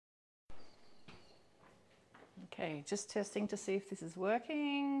Okay, just testing to see if this is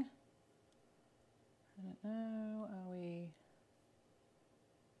working. I don't know, are we?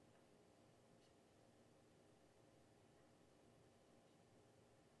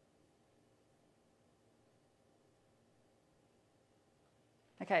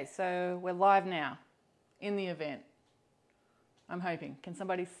 Okay, so we're live now in the event. I'm hoping. Can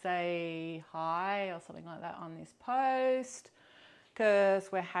somebody say hi or something like that on this post? Because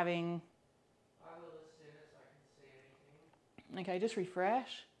we're having... I will as soon as I can see anything. Okay, just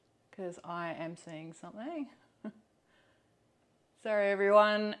refresh because I am seeing something. Sorry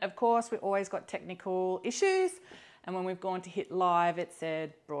everyone, of course we've always got technical issues, and when we've gone to hit live it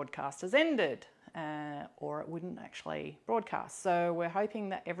said broadcast has ended, or it wouldn't actually broadcast. So we're hoping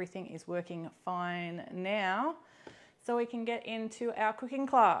that everything is working fine now so we can get into our cooking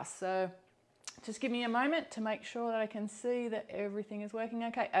class. So just give me a moment to make sure that I can see that everything is working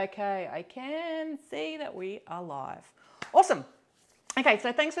okay. Okay, I can see that we are live. Awesome. Okay,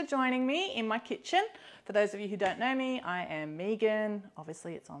 so thanks for joining me in my kitchen. For those of you who don't know me, I am Megan.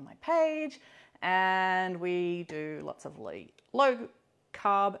 Obviously it's on my page, and we do lots of low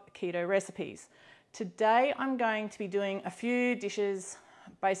carb keto recipes. Today I'm going to be doing a few dishes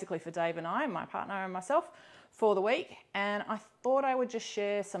basically for Dave and I, my partner and myself, for the week, and I thought I would just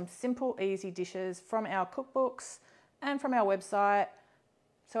share some simple, easy dishes from our cookbooks and from our website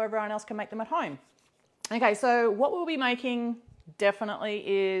so everyone else can make them at home. Okay, so what we'll be making definitely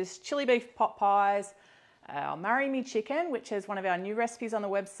is chili beef pot pies, our marry me chicken, which is one of our new recipes on the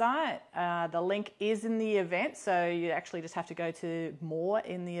website. The link is in the event, so you actually just have to go to more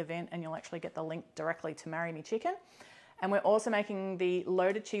in the event and you'll actually get the link directly to marry me chicken. And we're also making the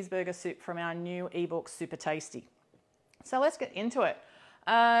loaded cheeseburger soup from our new eBooks, Super Tasty. So let's get into it.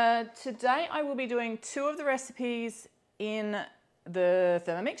 Today I will be doing 2 of the recipes in the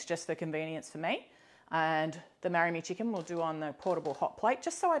Thermomix, just for convenience for me. And the marry me chicken we'll do on the portable hot plate,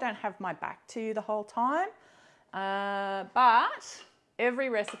 just so I don't have my back to you the whole time. But every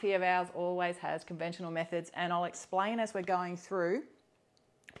recipe of ours always has conventional methods, and I'll explain as we're going through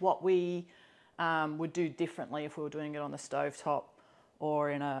what we would do differently if we were doing it on the stovetop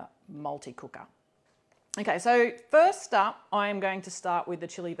or in a multi-cooker. Okay, so first up, I'm going to start with the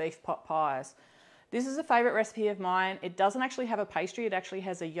chili beef pot pies. This is a favourite recipe of mine. It doesn't actually have a pastry, it actually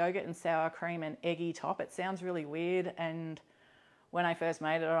has a yogurt and sour cream and eggy top. It sounds really weird, and when I first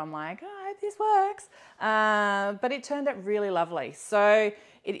made it, I'm like, oh, I hope this works. But it turned out really lovely. So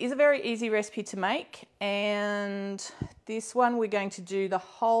it is a very easy recipe to make, and this one we're going to do the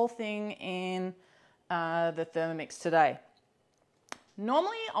whole thing in the Thermomix today.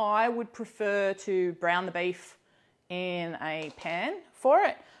 Normally I would prefer to brown the beef in a pan for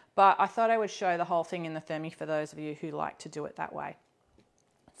it, but I thought I would show the whole thing in the Thermi for those of you who like to do it that way.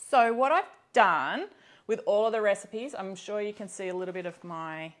 So what I've done with all of the recipes, I'm sure you can see a little bit of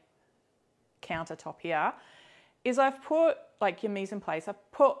my countertop here, is I've put, like your mise en place,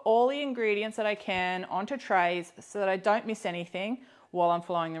 I've put all the ingredients that I can onto trays so that I don't miss anything while I'm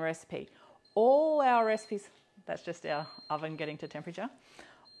following the recipe. All our recipes, that's just our oven getting to temperature,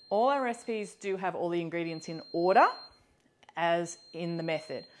 all our recipes do have all the ingredients in order as in the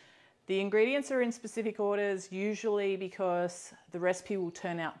method. The ingredients are in specific orders usually because the recipe will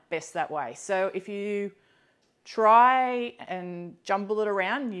turn out best that way. So if you try and jumble it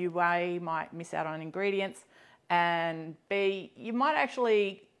around, you A, might miss out on ingredients, and B, you might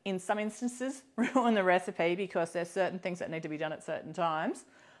actually, in some instances, ruin the recipe because there's certain things that need to be done at certain times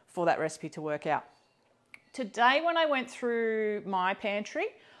for that recipe to work out. Today, when I went through my pantry,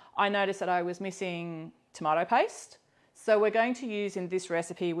 I noticed that I was missing tomato paste. So we're going to use in this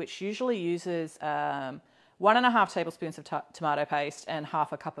recipe, which usually uses 1.5 tablespoons of tomato paste and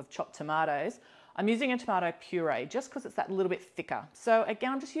half a cup of chopped tomatoes. I'm using a tomato puree just because it's that little bit thicker. So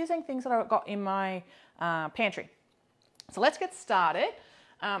again, I'm just using things that I've got in my pantry. So let's get started.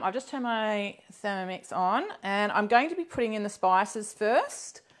 I've just turned my Thermomix on, and I'm going to be putting in the spices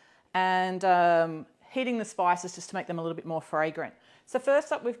first and heating the spices just to make them a little bit more fragrant. So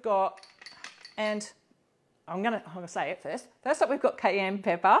first up we've got, and I'm gonna say it first. First up we've got cayenne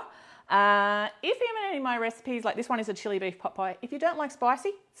pepper. If you're in any of my recipes, like this one is a chili beef pot pie, if you don't like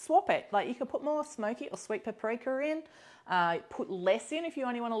spicy, swap it. Like you could put more smoky or sweet paprika in, put less in if you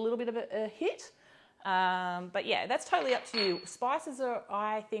only want a little bit of a hit. But yeah, that's totally up to you. Spices are,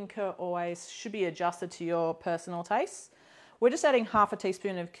 I think, should be adjusted to your personal tastes. We're just adding half a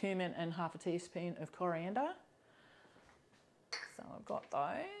teaspoon of cumin and half a teaspoon of coriander. So I've got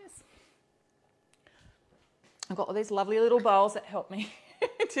those. I've got all these lovely little bowls that help me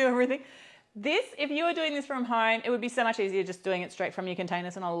do everything. This, if you were doing this from home, it would be so much easier just doing it straight from your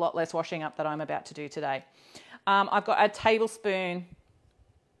containers and a lot less washing up that I'm about to do today. I've got a tablespoon.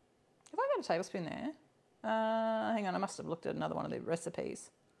 Have I got a tablespoon there? Hang on, I must have looked at another one of the recipes.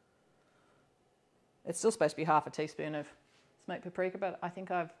 It's still supposed to be half a teaspoon of smoked paprika, but I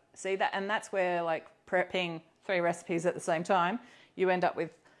think I've seen that. And that's where, like, prepping 3 recipes at the same time, you end up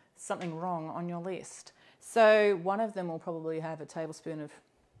with something wrong on your list. So one of them will probably have a tablespoon of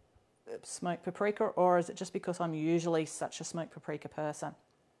smoked paprika, or is it just because I'm usually such a smoked paprika person?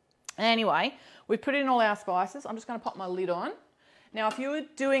 Anyway, we've put in all our spices. I'm just going to pop my lid on. Now, if you were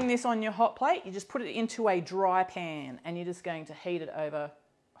doing this on your hot plate, you just put it into a dry pan and you're just going to heat it over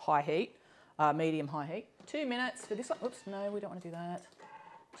high heat, medium-high heat. 2 minutes for this one. Oops, no, we don't want to do that.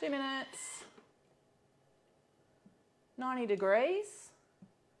 2 minutes. 90 degrees.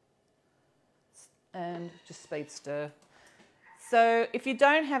 And just speed stir. So if you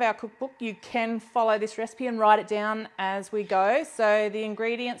don't have our cookbook, you can follow this recipe and write it down as we go. So the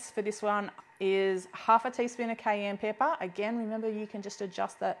ingredients for this one is half a teaspoon of cayenne pepper. Again, remember you can just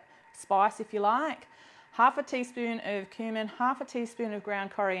adjust that spice if you like. Half a teaspoon of cumin, half a teaspoon of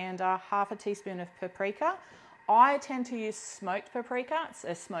ground coriander, half a teaspoon of paprika. I tend to use smoked paprika. It's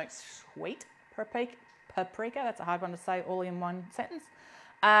a smoked sweet paprika. That's a hard one to say all in one sentence.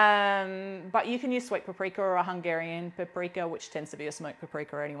 But you can use sweet paprika or a Hungarian paprika, which tends to be a smoked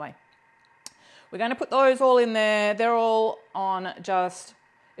paprika anyway. We're going to put those all in there. They're all on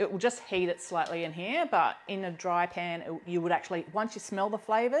it will just heat it slightly in here, but in a dry pan, you would actually, once you smell the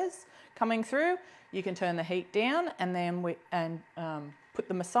flavors coming through, you can turn the heat down and then put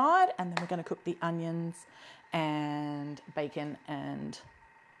them aside, and then we're going to cook the onions and bacon and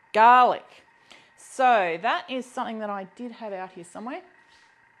garlic. So that is something that I did have out here somewhere.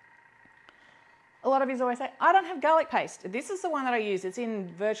 A lot of you always say, I don't have garlic paste. This is the one that I use. It's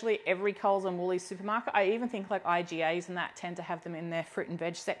in virtually every Coles and Woolies supermarket. I even think like IGAs and that tend to have them in their fruit and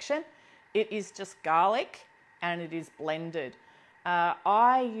veg section. It is just garlic and it is blended.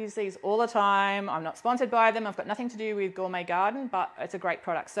 I use these all the time. I'm not sponsored by them. I've got nothing to do with Gourmet Garden, but it's a great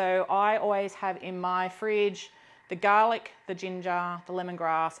product. So I always have in my fridge the garlic, the ginger, the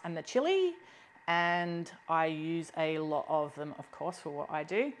lemongrass and the chili. And I use a lot of them, of course, for what I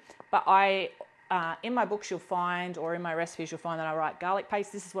do. But in my books you'll find, or in my recipes you'll find that I write garlic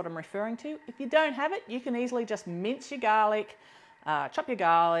paste. This is what I'm referring to. If you don't have it, you can easily just mince your garlic, chop your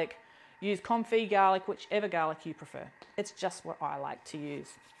garlic, use confit garlic, whichever garlic you prefer. It's just what I like to use.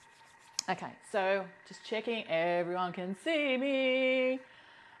 Okay, so just checking everyone can see me.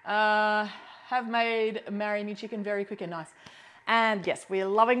 Have made Marry Me Chicken very quick and nice. And yes, we're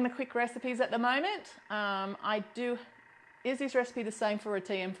loving the quick recipes at the moment. Is this recipe the same for a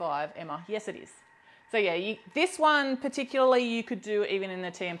TM5, Emma? Yes, it is. So yeah, this one particularly you could do even in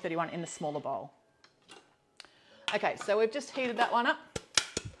the TM31 in the smaller bowl. Okay, so we've just heated that one up.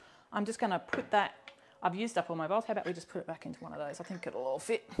 I'm just going to put that, I've used up all my bowls. How about we just put it back into one of those? I think it'll all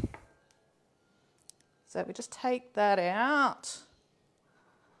fit. So we just take that out.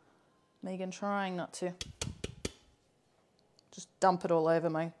 Megan trying not to just dump it all over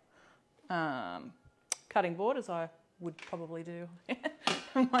my cutting board, as I would probably do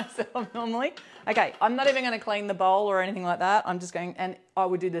myself normally. Okay, I'm not even going to clean the bowl or anything like that. I'm just going, and I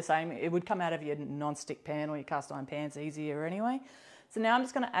would do the same. It would come out of your non-stick pan or your cast iron pan's easier anyway. So now I'm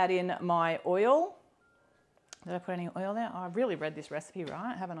just going to add in my oil. Did I put any oil there? Oh, I've really read this recipe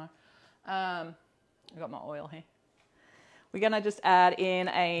right, haven't I? I've got my oil here. We're going to just add in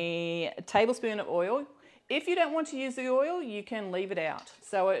a tablespoon of oil. If you don't want to use the oil, you can leave it out.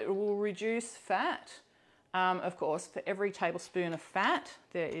 So it will reduce fat. Of course, for every tablespoon of fat,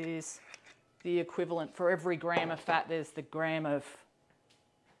 there is the equivalent. For every gram of fat, there's the gram of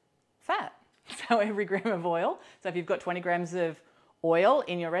fat. So every gram of oil. So if you've got 20 grams of oil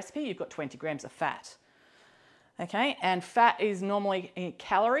in your recipe, you've got 20 grams of fat. Okay, and fat is normally in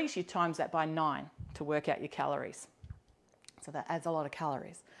calories. You times that by 9 to work out your calories. So that adds a lot of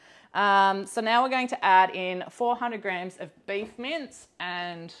calories. So now we're going to add in 400 grams of beef mince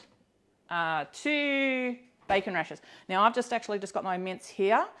and 2 bacon rashers. Now I've just got my mince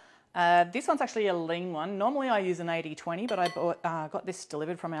here. This one's actually a lean one. Normally I use an 80-20, but I got this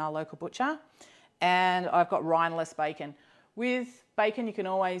delivered from our local butcher, and I've got rineless bacon. With bacon, you can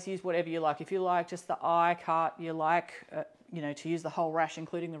always use whatever you like. If you like just the eye cut, you like to use the whole rash,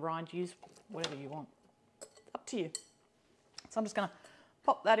 including the rind, use whatever you want. Up to you. So I'm just going to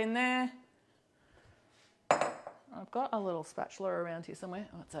pop that in there. I've got a little spatula around here somewhere.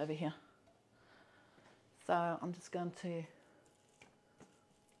 Oh, it's over here. So I'm just going to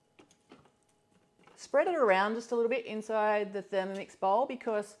spread it around just a little bit inside the Thermomix bowl,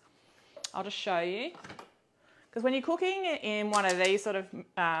 because I'll just show you. Because when you're cooking in one of these sort of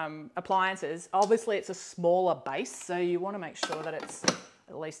appliances, obviously it's a smaller base, so you want to make sure that it's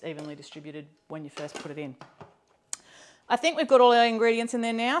at least evenly distributed when you first put it in. I think we've got all our ingredients in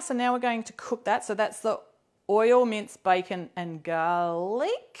there now, so now we're going to cook that. So that's the oil, minced bacon and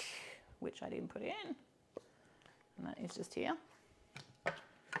garlic, which I didn't put in. And that is just here.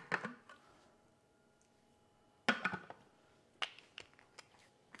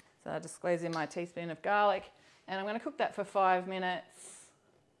 So I just squeeze in my teaspoon of garlic, and I'm going to cook that for 5 minutes.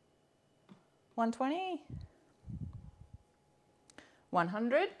 120?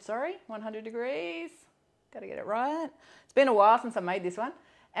 100 degrees. Got to get it right. It's been a while since I made this one.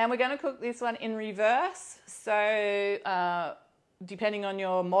 And we're going to cook this one in reverse. So depending on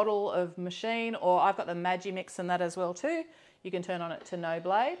your model of machine, or I've got the Magimix and that as well too, you can turn on it to no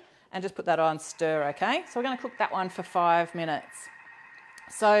blade and just put that on stir, okay? So we're going to cook that one for 5 minutes.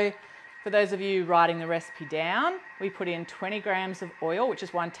 So for those of you writing the recipe down, we put in 20 grams of oil, which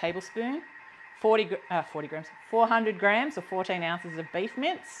is 1 tablespoon, 400 grams or 14 ounces of beef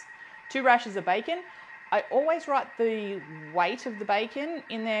mince, 2 rashers of bacon. I always write the weight of the bacon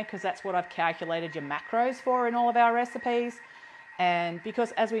in there because that's what I've calculated your macros for in all of our recipes. And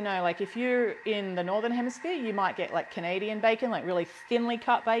because, as we know, like if you're in the Northern Hemisphere, you might get like Canadian bacon, like really thinly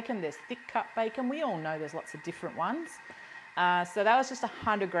cut bacon. There's thick cut bacon. We all know there's lots of different ones. So that was just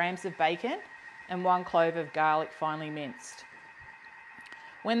 100 grams of bacon and 1 clove of garlic finely minced.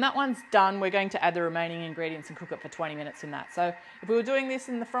 When that one's done, we're going to add the remaining ingredients and cook it for 20 minutes in that. So if we were doing this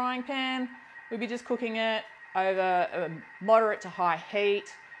in the frying pan, we'd be just cooking it over moderate to high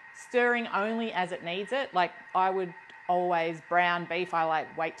heat, stirring only as it needs it. Like I would always brown beef, I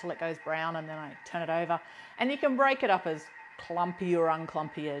like wait till it goes brown and then I turn it over. And you can break it up as clumpy or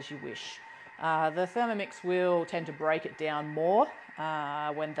unclumpy as you wish. The Thermomix will tend to break it down more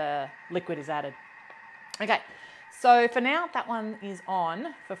when the liquid is added. Okay, so for now that one is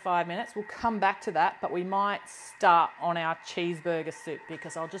on for 5 minutes. We'll come back to that, but we might start on our cheeseburger soup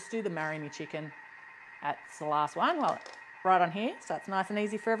because I'll just do the marry me chicken at the last one. Well, right on here, so it's nice and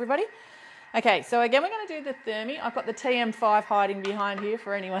easy for everybody. Okay, so again, we're going to do the Thermi. I've got the TM5 hiding behind here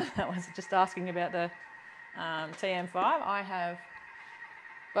for anyone that was just asking about the TM5. I have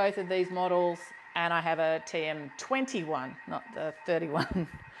both of these models and I have a TM21, not the 31.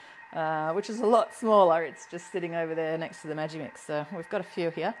 Which is a lot smaller. It's just sitting over there next to the Magimix. So we've got a few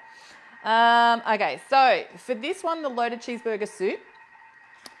here. Okay, so for this one, the loaded cheeseburger soup,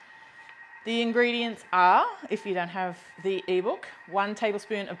 the ingredients are, if you don't have the ebook, 1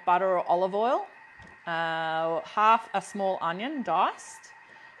 tablespoon of butter or olive oil, half a small onion diced,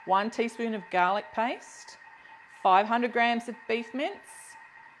 1 teaspoon of garlic paste, 500 grams of beef mince,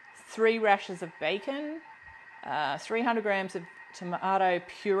 3 rashers of bacon, 300 grams of tomato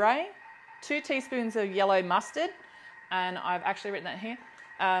puree, 2 teaspoons of yellow mustard, and I've actually written that here.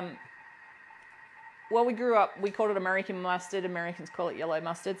 Well, we grew up, we called it American mustard. Americans call it yellow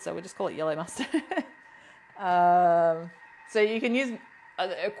mustard, so we just call it yellow mustard. So you can use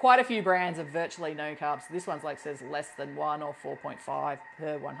quite a few brands of virtually no carbs. This one's like says less than 1 or 4.5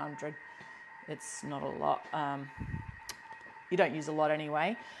 per 100. It's not a lot. You don't use a lot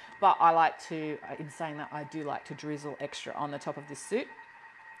anyway. But I like to, in saying that, I do like to drizzle extra on the top of this soup.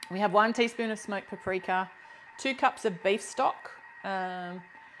 We have 1 teaspoon of smoked paprika, 2 cups of beef stock.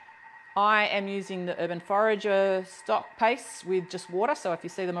 I am using the Urban Forager stock paste with just water. So if you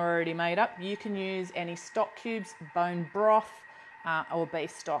see them already made up, you can use any stock cubes, bone broth, or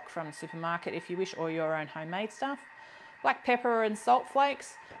beef stock from the supermarket if you wish, or your own homemade stuff. Black pepper and salt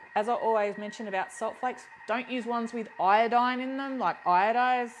flakes. As I always mention about salt flakes, don't use ones with iodine in them, like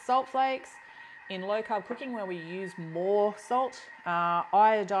iodized salt flakes. In low carb cooking where we use more salt,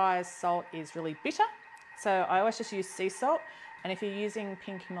 iodized salt is really bitter. So I always just use sea salt. And if you're using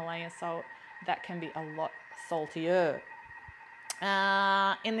pink Himalaya salt, that can be a lot saltier.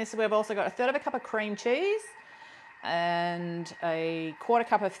 In this, we've also got 1/3 cup of cream cheese and a 1/4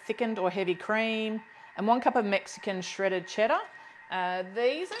 cup of thickened or heavy cream and 1 cup of Mexican shredded cheddar.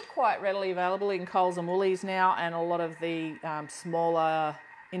 These are quite readily available in Coles and Woolies now, and a lot of the smaller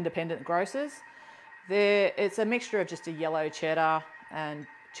independent grocers. It's a mixture of just a yellow cheddar and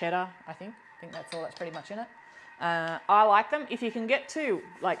cheddar, I think. That's all that's pretty much in it. I like them. If you can get to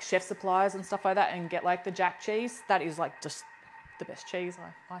like chef supplies and stuff like that and get like the jack cheese, that is like just the best cheese,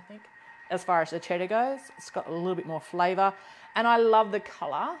 I think. As far as the cheddar goes, it's got a little bit more flavour. And I love the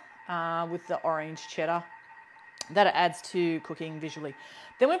colour with the orange cheddar that it adds to cooking visually.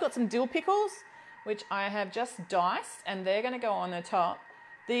 Then we've got some dill pickles, which I have just diced, and they're going to go on the top.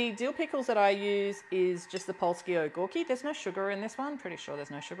 The dill pickles that I use is just the Polski Ogórki. There's no sugar in this one. Pretty sure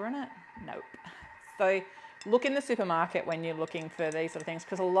there's no sugar in it. Nope. So look in the supermarket when you're looking for these sort of things,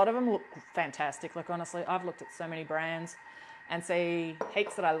 because a lot of them look fantastic. Like honestly, I've looked at so many brands and see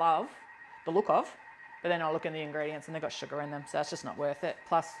heaps that I love the look of, but then I look in the ingredients and they've got sugar in them, so it's just not worth it.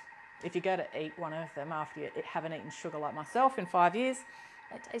 Plus, if you go to eat one of them after you haven't eaten sugar like myself in 5 years,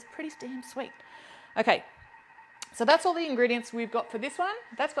 it tastes pretty damn sweet. Okay, so that's all the ingredients we've got for this one.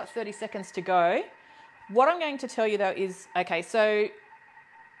 That's got 30 seconds to go. What I'm going to tell you though is, okay, so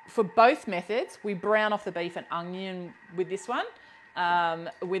for both methods, we brown off the beef and onion with this one,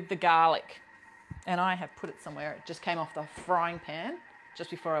 with the garlic. And I have put it somewhere. It just came off the frying pan just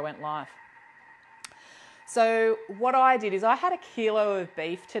before I went live. So what I did is I had 1 kilo of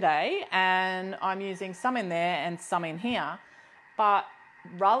beef today, and I'm using some in there and some in here. But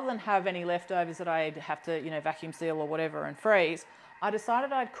rather than have any leftovers that I'd have to, vacuum seal or whatever and freeze, I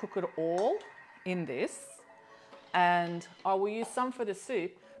decided I'd cook it all in this, and I will use some for the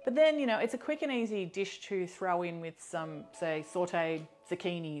soup. But then, it's a quick and easy dish to throw in with some, say, sauteed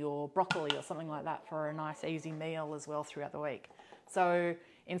zucchini or broccoli or something like that for a nice easy meal as well throughout the week. So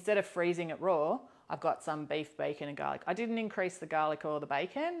instead of freezing it raw, I've got some beef, bacon and garlic. I didn't increase the garlic or the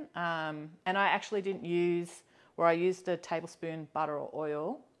bacon, and I actually didn't use, where I used a tablespoon butter or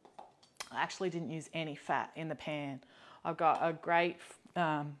oil, I actually didn't use any fat in the pan. I've got a great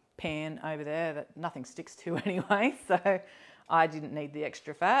pan over there that nothing sticks to anyway, so I didn't need the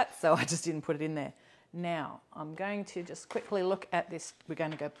extra fat, so I just didn't put it in there. Now, I'm going to just quickly look at this. We're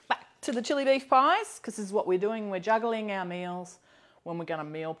going to go back to the chili beef pies, because this is what we're doing. We're juggling our meals when we're going to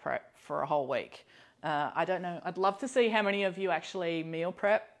meal prep for a whole week. I don't know. I'd love to see how many of you actually meal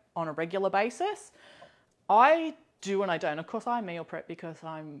prep on a regular basis. I do and I don't. Of course, I meal prep because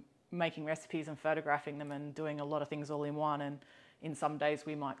I'm making recipes and photographing them and doing a lot of things all in one, and in some days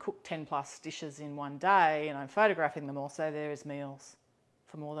we might cook 10 plus dishes in one day, and I'm photographing them all, so there is meals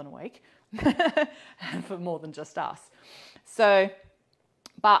for more than a week and for more than just us. So,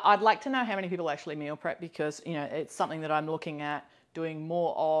 but I'd like to know how many people actually meal prep, because it's something that I'm looking at doing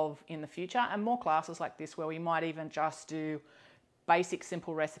more of in the future, and more classes like this where we might even just do basic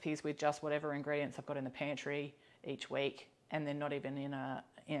simple recipes with just whatever ingredients I've got in the pantry each week, and then not even in a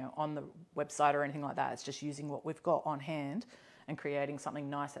on the website or anything like that. It's just using what we've got on hand and creating something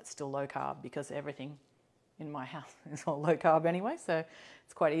nice that's still low carb, because everything in my house is all low carb anyway, so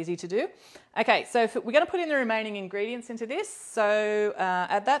it's quite easy to do. Okay, so we're going to put in the remaining ingredients into this. So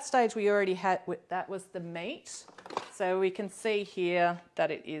at that stage we already had, that was the meat. So we can see here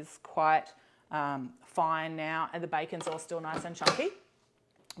that it is quite fine now, and the bacon's all still nice and chunky.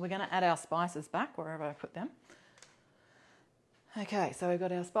 We're going to add our spices back wherever I put them. Okay, so we've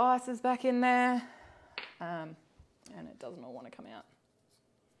got our spices back in there, and it does not want to come out.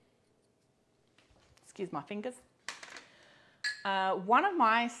 Excuse my fingers. One of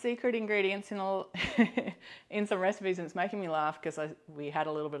my secret ingredients in some recipes, and it's making me laugh because we had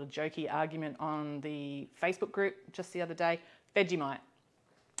a little bit of jokey argument on the Facebook group just the other day, Vegemite.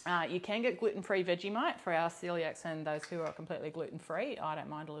 You can get gluten-free Vegemite for our celiacs and those who are completely gluten-free. I don't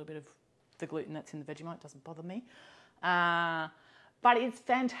mind a little bit of the gluten that's in the Vegemite, it doesn't bother me. But it's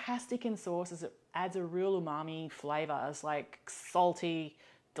fantastic in sauces. It adds a real umami flavour. It's like salty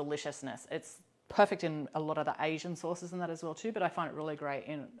deliciousness. It's perfect in a lot of the Asian sauces and that as well too, but I find it really great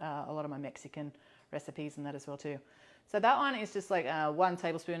in a lot of my Mexican recipes and that as well too. So that one is just like 1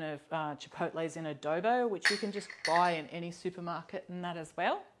 tablespoon of chipotles in adobo, which you can just buy in any supermarket and that as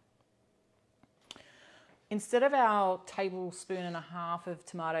well. Instead of our 1.5 tablespoons of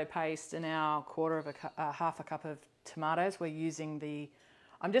tomato paste and our half a cup of tomatoes, we're using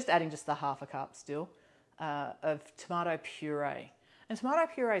I'm just adding just the half a cup still of tomato puree. And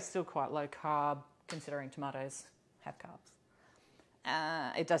tomato puree is still quite low carb, considering tomatoes have carbs.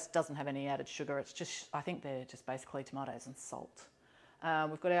 It doesn't have any added sugar. It's just, I think they're just basically tomatoes and salt.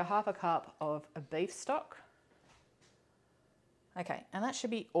 We've got our half a cup of a beef stock. Okay, and that should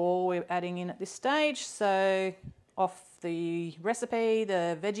be all we're adding in at this stage. So off the recipe,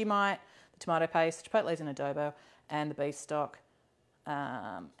 the Vegemite, the tomato paste, chipotles and adobo, and the beef stock.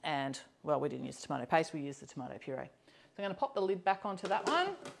 And, well, we didn't use the tomato paste, we used the tomato puree. So I'm going to pop the lid back onto that one,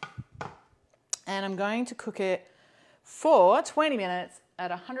 and I'm going to cook it for 20 minutes at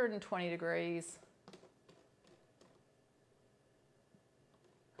 120 degrees.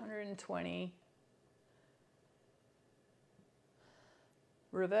 120.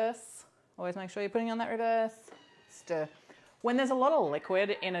 Reverse. Always make sure you're putting on that reverse. Stir. When there's a lot of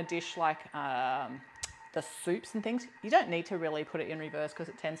liquid in a dish like the soups and things, you don't need to really put it in reverse because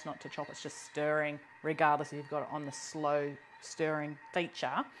it tends not to chop. It's just stirring, regardless if you've got it on the slow stirring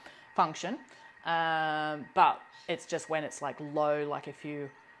function. But it's just when it's like low, like if you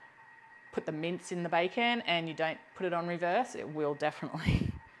put the mince in the bacon and you don't put it on reverse, it will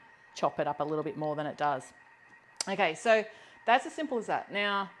definitely chop it up a little bit more than it does. Okay, so that's as simple as that.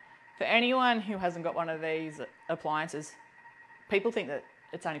 Now, for anyone who hasn't got one of these appliances, people think that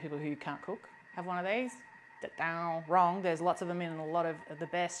it's only people who can't cook have one of these. Wrong. There's lots of them in a lot of the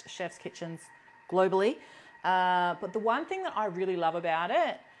best chef's kitchens globally. But the one thing that I really love about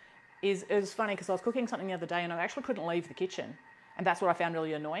it is, it was funny because I was cooking something the other day and I actually couldn't leave the kitchen. And that's what I found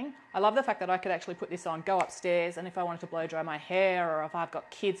really annoying. I love the fact that I could actually put this on, go upstairs, and if I wanted to blow dry my hair, or if I've got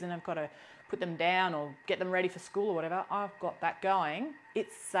kids and I've got to put them down or get them ready for school or whatever, I've got that going.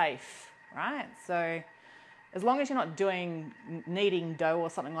 It's safe, right? So as long as you're not kneading dough or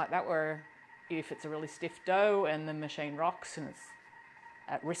something like that, where if it's a really stiff dough and the machine rocks and it's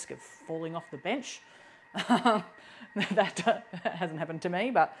at risk of falling off the bench, that hasn't happened to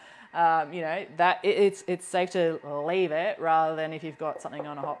me, but that it's safe to leave it rather than if you've got something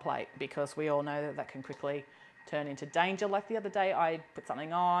on a hot plate, because we all know that can quickly turn into danger. Like the other day, I put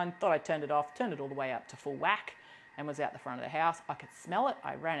something on, thought I turned it off, turned it all the way up to full whack, and was out the front of the house. I could smell it.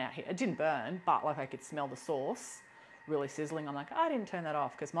 I ran out here. It didn't burn, but like I could smell the sauce really sizzling. I'm like, I didn't turn that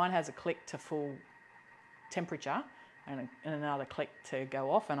off, because mine has a click to full temperature and another click to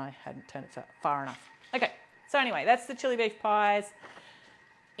go off, and I hadn't turned it far enough. Okay, so anyway, that's the chili beef pies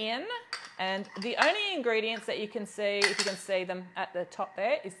in, and the only ingredients that you can see, if you can see them at the top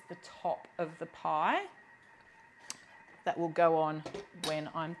there, is the top of the pie. That will go on when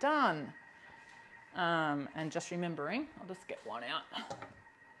I'm done. And just remembering, I'll just get one out.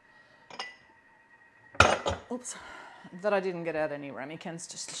 Oops, that I didn't get out any ramekins,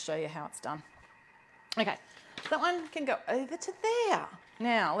 just to show you how it's done. Okay, that one can go over to there.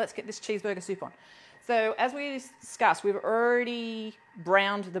 Now, let's get this cheeseburger soup on. So, as we discussed, we've already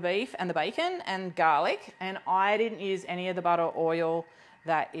browned the beef and the bacon and garlic, and I didn't use any of the butter or oil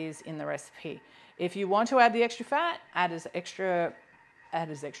that is in the recipe. If you want to add the extra fat, add as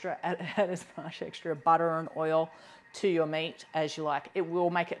much extra butter and oil to your meat as you like. It will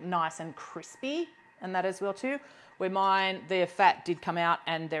make it nice and crispy, and that as well too. Where mine, the fat did come out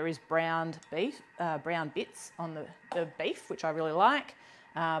and there is brown bits on the beef, which I really like.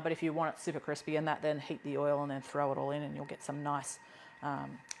 But if you want it super crispy and that, then heat the oil and then throw it all in and you'll get some nice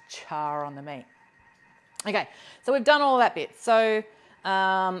char on the meat. Okay, so we've done all that bit. So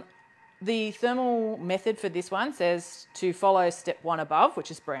the thermal method for this one says to follow step 1 above,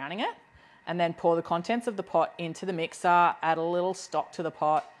 which is browning it, and then pour the contents of the pot into the mixer, add a little stock to the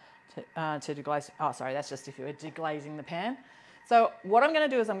pot to deglaze. Oh, sorry, that's just if you were deglazing the pan. So what I'm going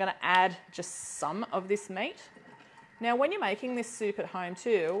to do is I'm going to add just some of this meat. Now, when you're making this soup at home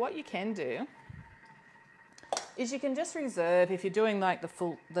too, what you can do is you can just reserve, if you're doing like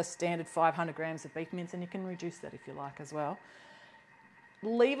the standard 500 grams of beef mince, and you can reduce that if you like as well.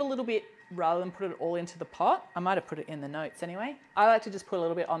 Leave a little bit rather than put it all into the pot. I might have put it in the notes anyway. I like to just put a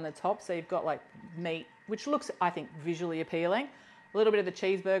little bit on the top, so you've got like meat, which looks, I think, visually appealing. A little bit of the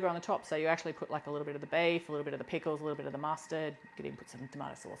cheeseburger on the top, so you actually put like a little bit of the beef, a little bit of the pickles, a little bit of the mustard. You could even put some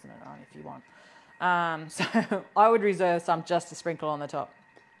tomato sauce in it on if you want. So I would reserve some just to sprinkle on the top.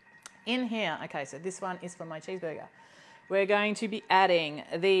 In here, okay, so this one is for my cheeseburger. We're going to be adding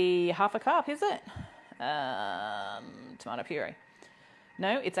the half a cup, is it? Tomato puree.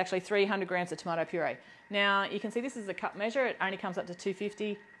 No, it's actually 300 grams of tomato puree. Now, you can see this is a cup measure. It only comes up to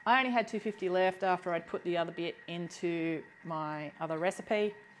 250. I only had 250 left after I'd put the other bit into my other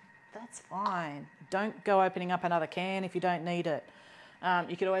recipe. That's fine. Don't go opening up another can if you don't need it.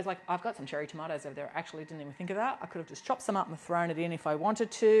 You could always, like, I've got some cherry tomatoes over there. I actually didn't even think of that. I could have just chopped some up and thrown it in if I wanted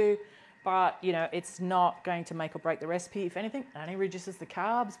to. But, you know, it's not going to make or break the recipe. If anything, it only reduces the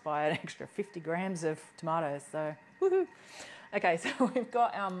carbs by an extra 50 grams of tomatoes. So, woohoo. Okay, so we've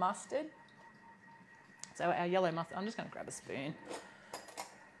got our mustard. So our yellow mustard, I'm just going to grab a spoon.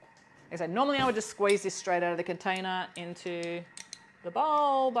 Like I said, normally I would just squeeze this straight out of the container into the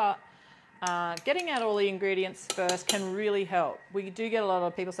bowl, but getting out all the ingredients first can really help. We do get a lot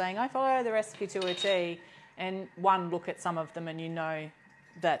of people saying, I follow the recipe to a T, and one look at some of them and you know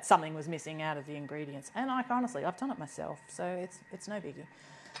that something was missing out of the ingredients. And I honestly, I've done it myself, so it's no biggie.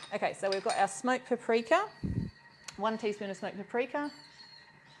 Okay, so we've got our smoked paprika. 1 teaspoon of smoked paprika.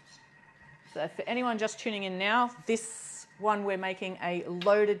 So for anyone just tuning in now, this one we're making a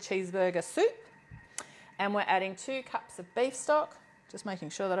loaded cheeseburger soup, and we're adding 2 cups of beef stock, just making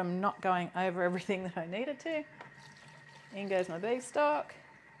sure that I'm not going over everything that I needed to. In goes my beef stock,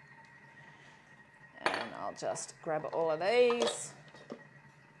 and I'll just grab all of these,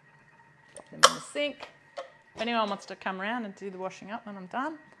 pop them in the sink. If anyone wants to come around and do the washing up when I'm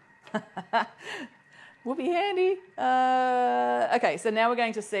done. Will be handy. Okay, so now we're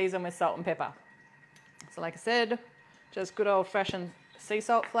going to season with salt and pepper. So like I said, just good old fashioned sea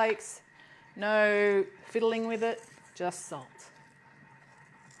salt flakes. No fiddling with it, just salt.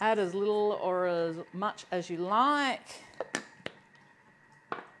 Add as little or as much as you like.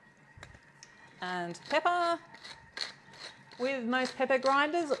 And pepper. With most pepper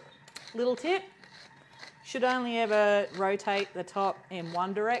grinders, little tip, should only ever rotate the top in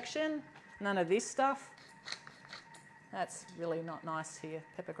one direction. None of this stuff. That's really not nice to your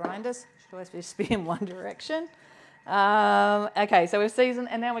pepper grinders. Should always just be in one direction. Okay, so we've seasoned,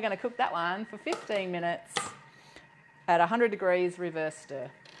 and now we're going to cook that one for 15 minutes at 100 degrees reverse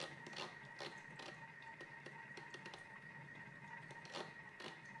stir.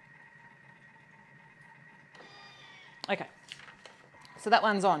 Okay, so that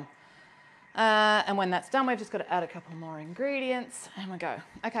one's on. And when that's done, we've just got to add a couple more ingredients and we go.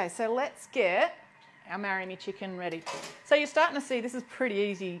 Okay, so let's get our marry me chicken ready. So you're starting to see this is pretty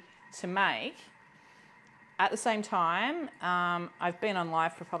easy to make. At the same time, I've been on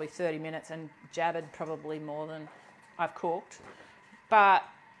live for probably 30 minutes and jabbered probably more than I've cooked. But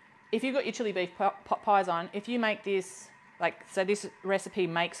if you've got your chili beef pot pies on, if you make this, so this recipe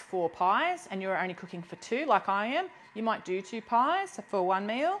makes 4 pies and you're only cooking for 2 like I am, you might do 2 pies for one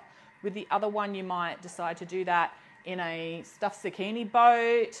meal. With the other one, you might decide to do that in a stuffed zucchini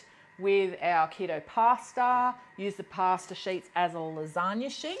boat with our keto pasta. Use the pasta sheets as a lasagna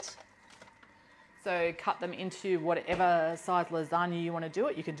sheet. So cut them into whatever size lasagna you want to do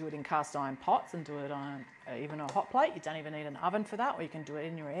it. You can do it in cast iron pots and do it on even a hot plate. You don't even need an oven for that, or you can do it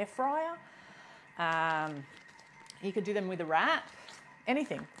in your air fryer. You could do them with a wrap,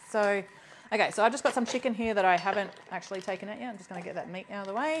 anything. So, okay, so I've just got some chicken here that I haven't actually taken out yet. I'm just going to get that meat out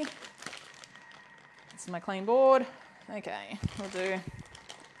of the way. This is my clean board. Okay, we'll do a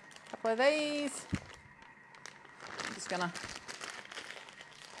couple of these. I'm just going to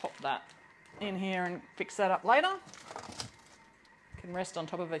pop that in here and fix that up later. Can rest on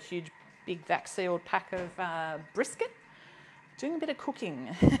top of a huge, big vac-sealed pack of brisket. Doing a bit of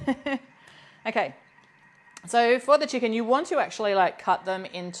cooking. Okay, so for the chicken, you want to actually cut them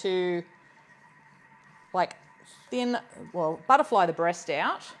into thin, butterfly the breast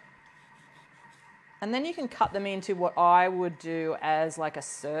out. And then you can cut them into what I would do as a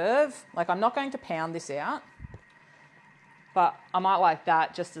serve. I'm not going to pound this out, but I might like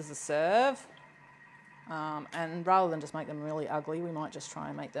that just as a serve. And rather than just make them really ugly, we might just try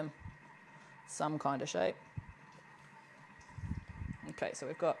and make them some kind of shape. Okay, so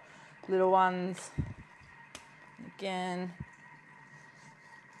we've got little ones. Again.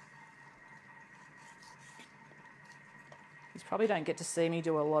 You probably don't get to see me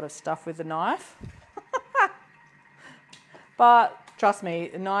do a lot of stuff with the knife. But trust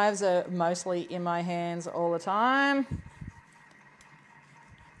me, knives are mostly in my hands all the time.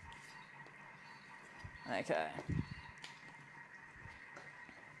 Okay.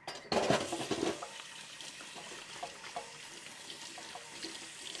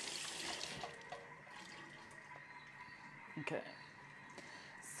 Okay.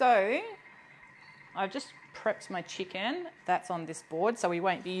 So I've just prepped my chicken. That's on this board, so we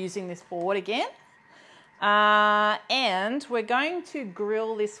won't be using this board again. And we're going to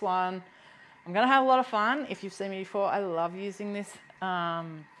grill this one. I'm going to have a lot of fun. If you've seen me before, I love using this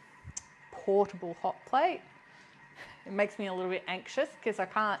portable hot plate. It makes me a little bit anxious because I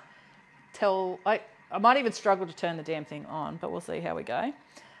can't tell. I might even struggle to turn the damn thing on, but we'll see how we go.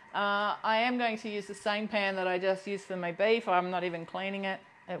 I am going to use the same pan that I just used for my beef. I'm not even cleaning it.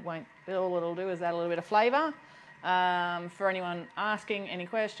 All it'll do is add a little bit of flavour. For anyone asking any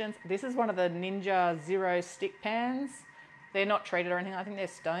questions, this is one of the Ninja Zero stick pans. They're not treated or anything. I think they're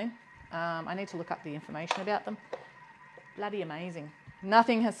stone. I need to look up the information about them. Bloody amazing.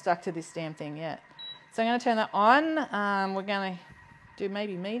 Nothing has stuck to this damn thing yet. So I'm going to turn that on. We're going to do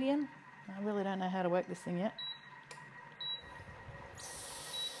maybe medium. I really don't know how to work this thing yet.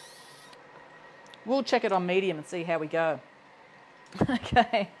 We'll check it on medium and see how we go.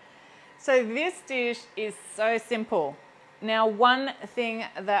 Okay. So this dish is so simple. Now, one thing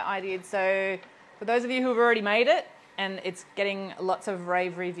that I did, so for those of you who have already made it, and it's getting lots of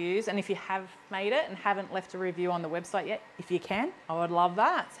rave reviews, and if you have made it and haven't left a review on the website yet, if you can, I would love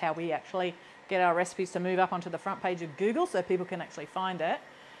that. It's how we actually get our recipes to move up onto the front page of Google so people can actually find it.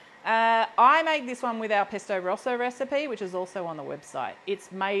 I made this one with our pesto rosso recipe, which is also on the website.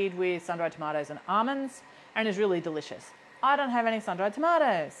 It's made with sun-dried tomatoes and almonds, and is really delicious. I don't have any sun-dried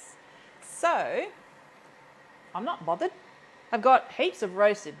tomatoes, so I'm not bothered. I've got heaps of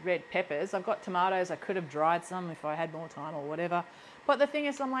roasted red peppers. I've got tomatoes. I could have dried some if I had more time or whatever. But the thing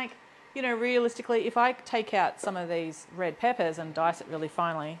is, I'm like, you know, realistically, if I take out some of these red peppers and dice it really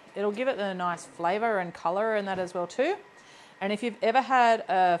finely, it'll give it a nice flavour and colour in that as well too. And if you've ever had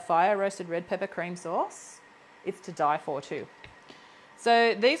a fire roasted red pepper cream sauce, it's to die for too.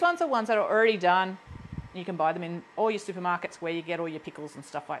 So these ones are ones that are already done. You can buy them in all your supermarkets where you get all your pickles and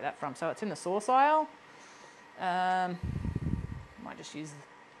stuff like that from. So it's in the sauce aisle. Might just use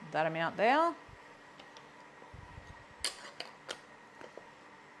that amount there.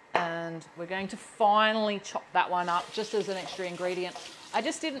 And we're going to finally chop that one up just as an extra ingredient. I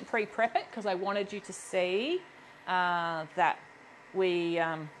just didn't pre-prep it because I wanted you to see that we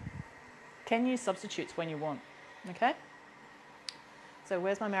can use substitutes when you want, okay? So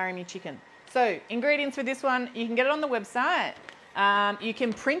where's my Marry Me chicken? So ingredients for this one, you can get it on the website. You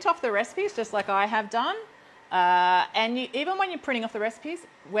can print off the recipes just like I have done. And even when you're printing off the recipes,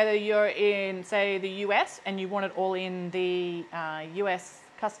 whether you're in, say, the US and you want it all in the US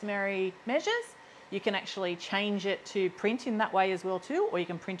customary measures, you can actually change it to print in that way as well too, or you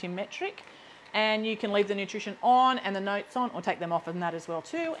can print in metric. And you can leave the nutrition on and the notes on, or take them off in that as well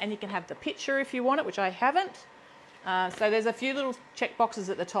too. And you can have the picture if you want it, which I haven't. So there's a few little check boxes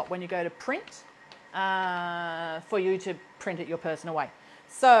at the top when you go to print for you to print it your personal way.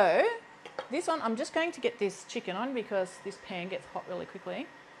 So this one, I'm just going to get this chicken on because this pan gets hot really quickly.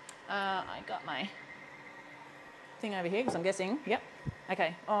 I got my thing over here because I'm guessing, yep.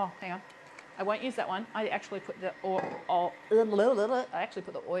 Okay, oh, hang on. I won't use that one. I actually put the oil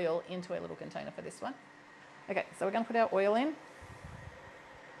into a little container for this one. Okay, so we're going to put our oil in.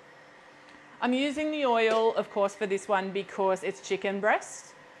 I'm using the oil, of course, for this one because it's chicken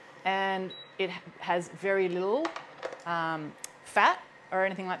breast and it has very little fat or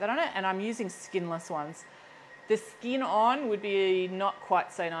anything like that on it, and I'm using skinless ones. The skin on would be not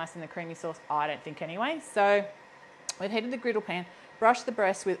quite so nice in the creamy sauce, I don't think anyway. So we've heated the griddle pan, brushed the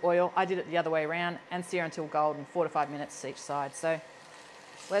breast with oil. I did it the other way around, and sear until golden, 4 to 5 minutes each side. So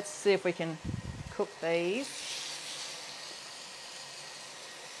let's see if we can cook these.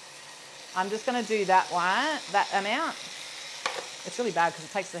 I'm just going to do that amount. It's really bad because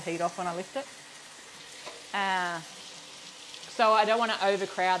it takes the heat off when I lift it. So I don't want to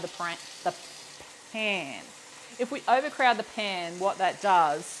overcrowd the pan. If we overcrowd the pan, what that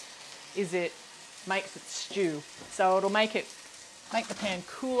does is it makes it stew. So it'll make the pan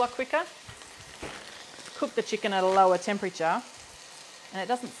cooler quicker, cook the chicken at a lower temperature, and it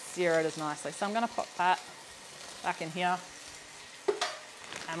doesn't sear it as nicely. So I'm going to pop that back in here,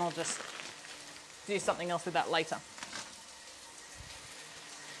 and we'll just do something else with that later.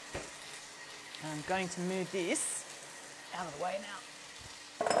 I'm going to move this out of the way now.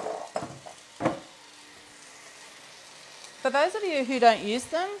 For those of you who don't use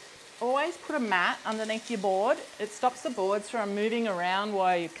them, always put a mat underneath your board. It stops the boards from moving around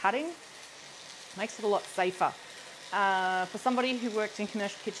while you're cutting. Makes it a lot safer. For somebody who worked in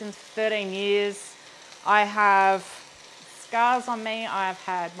commercial kitchens for 13 years, I have scars on me. I've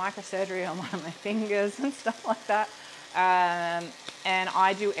had microsurgery on one of my fingers and stuff like that. And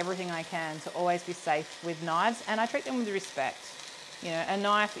I do everything I can to always be safe with knives, and I treat them with respect. You know, a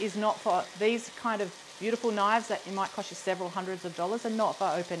knife is not for these kind of beautiful knives that it might cost you several hundreds of dollars, and not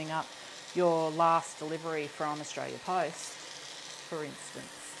for opening up your last delivery from Australia Post, for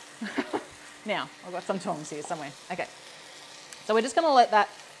instance. Now, I've got some tongs here somewhere. Okay, so we're just going to let that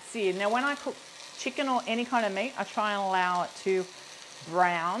sear. Now, when I cook chicken or any kind of meat, I try and allow it to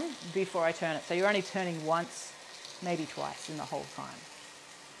brown before I turn it. So you're only turning once, maybe twice in the whole time.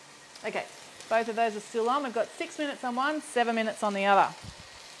 Okay, both of those are still on. We've got 6 minutes on one, 7 minutes on the other.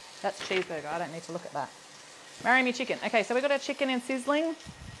 That's cheeseburger. I don't need to look at that. Marry Me chicken. Okay, so we've got our chicken in sizzling.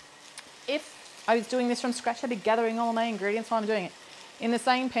 If I was doing this from scratch, I'd be gathering all my ingredients while I'm doing it. In the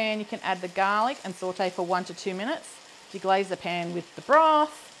same pan, you can add the garlic and saute for 1 to 2 minutes. Deglaze the pan with the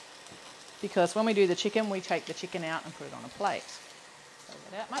broth, because when we do the chicken, we take the chicken out and put it on a plate. So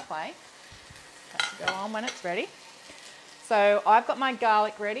I'll get out my plate. That will go on when it's ready. So I've got my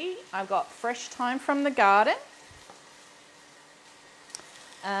garlic ready. I've got fresh thyme from the garden.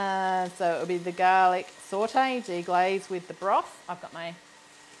 So it'll be the garlic saute, deglaze with the broth. I've got my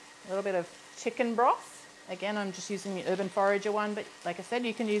little bit of chicken broth. Again, I'm just using the Urban Forager one, but like I said,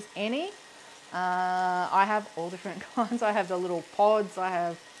 you can use any. I have all different kinds. I have the little pods, I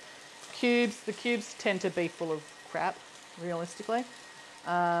have cubes. The cubes tend to be full of crap, realistically.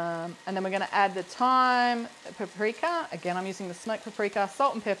 And then we're going to add the thyme, paprika. Again, I'm using the smoked paprika,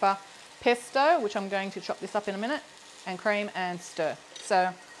 salt and pepper, pesto, which I'm going to chop this up in a minute, and cream and stir.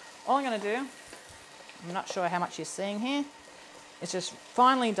 So all I'm going to do, I'm not sure how much you're seeing here, is just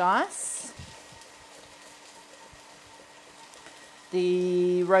finely dice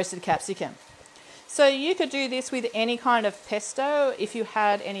the roasted capsicum. So you could do this with any kind of pesto if you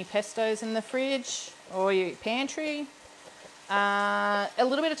had any pestos in the fridge or your pantry. A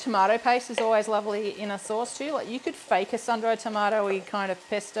little bit of tomato paste is always lovely in a sauce too. Like you could fake a sun-dried tomato-y kind of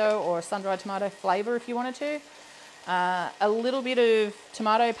pesto or a sun-dried tomato flavour if you wanted to. A little bit of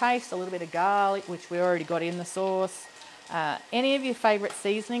tomato paste, a little bit of garlic, which we already got in the sauce. Any of your favourite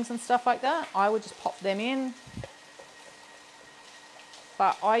seasonings and stuff like that, I would just pop them in.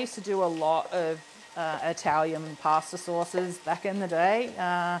 But I used to do a lot of Italian pasta sauces back in the day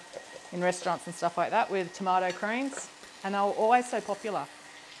in restaurants and stuff like that with tomato creams, and they were always so popular.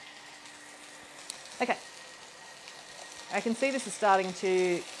 Okay, I can see this is starting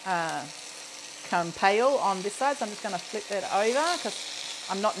to come pale on this side, so I'm just going to flip it over because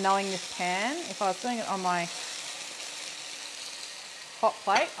I'm not knowing this pan. If I was doing it on my hot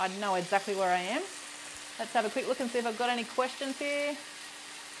plate, I'd know exactly where I am. Let's have a quick look and see if I've got any questions here.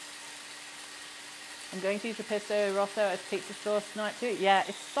 I'm going to use the pesto rosso as pizza sauce tonight too. Yeah,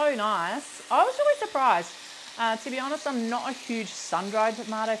 it's so nice. I was really surprised. To be honest, I'm not a huge sun-dried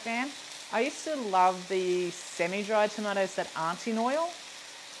tomato fan. I used to love the semi-dried tomatoes that aren't in oil.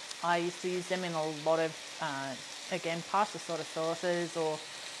 I used to use them in a lot of, again, pasta sort of sauces or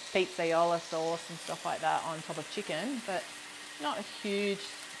pizzaiola sauce and stuff like that on top of chicken, but not a huge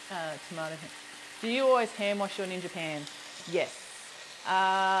tomato fan. Do you always hand wash your Ninja pan? Yes.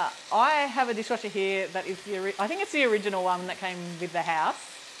 I have a dishwasher here that is I think it's the original one that came with the house.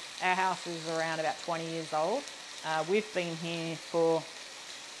 Our house is around about 20 years old. We've been here for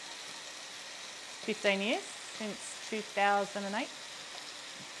 15 years, since 2008,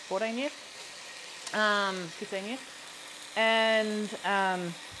 14 years, 15 years. And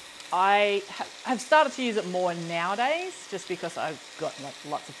I have started to use it more nowadays just because I've got like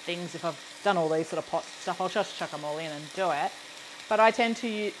lots of things. If I've done all these sort of pot stuff, I'll just chuck them all in and do it. But I tend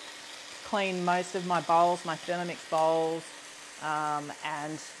to clean most of my bowls, my Thermomix bowls,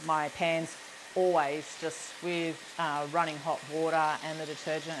 and my pans always just with running hot water and the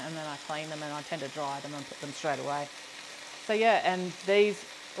detergent, and then I clean them and I tend to dry them and put them straight away. So yeah, and these,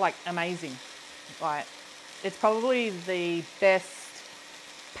 like, amazing. Like, it's probably the best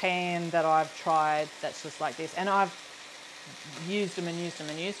pan that I've tried that's just like this. And I've used them and used them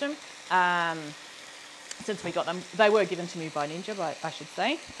and used them. Since we got them. They were given to me by Ninja, I should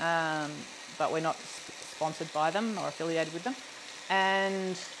say, but we're not sponsored by them or affiliated with them.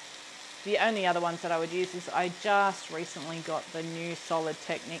 And the only other ones that I would use is I just recently got the new Solid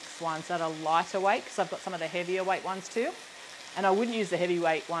Techniques ones that are lighter weight, because I've got some of the heavier weight ones too. And I wouldn't use the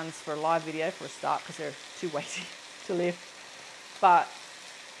heavyweight ones for a live video for a start because they're too weighty to lift. But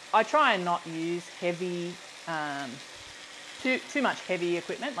I try and not use heavy too much heavy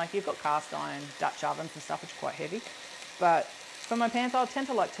equipment. Like you've got cast iron Dutch ovens and stuff which are quite heavy, but for my pans I'll tend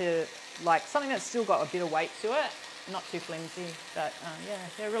to like something that's still got a bit of weight to it, not too flimsy. But yeah,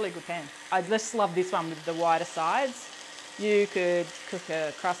 they're a really good pan. I just love this one with the wider sides. You could cook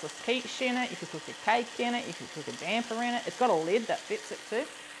a crustless quiche in it, you could cook a cake in it, you could cook a damper in it. It's got a lid that fits it too.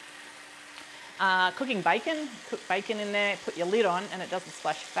 Cooking bacon, cook bacon in there, put your lid on and it doesn't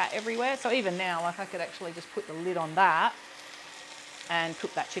splash fat everywhere. So even now, like I could actually just put the lid on that and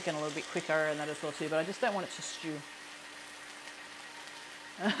cook that chicken a little bit quicker and that as well too, but I just don't want it to stew.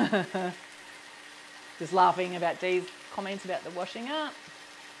 Just laughing about Dee's comments about the washing up.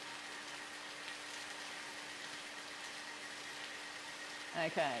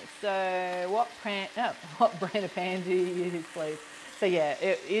 Okay, so what brand of pan do you use, please? So yeah,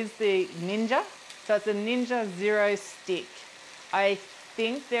 it is the Ninja. So it's a Ninja Zero Stick. I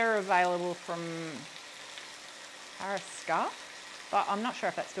think they're available from Paris Scarf, but I'm not sure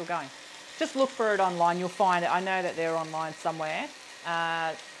if that's still going. Just look for it online, you'll find it. I know that they're online somewhere.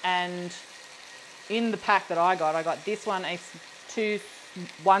 And in the pack that I got this one,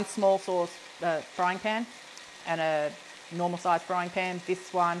 one small sauce frying pan and a normal size frying pan.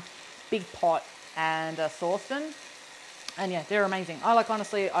 This one, big pot and a saucepan. And yeah, they're amazing.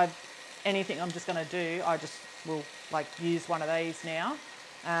 Honestly, anything I'm just gonna do, I just will like use one of these now.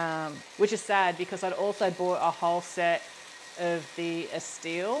 Which is sad because I'd also bought a whole set of the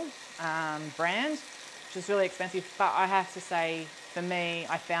Esteel brand, which is really expensive, but I have to say, for me,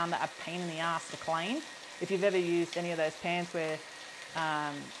 I found that a pain in the ass to clean. If you've ever used any of those pans where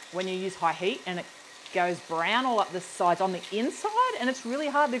when you use high heat and it goes brown all up the sides on the inside and it's really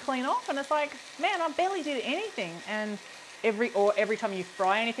hard to clean off, and it's like, man, I barely did anything. And every time you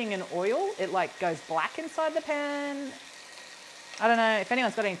fry anything in oil, it like goes black inside the pan. I don't know if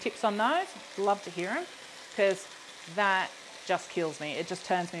anyone's got any tips on those. I'd love to hear them, because that just kills me. It just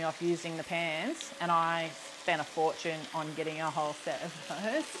turns me off using the pans, and I spent a fortune on getting a whole set of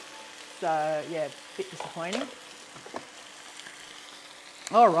those. So yeah, a bit disappointing.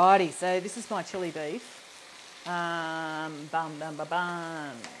 Alrighty, so this is my chili beef.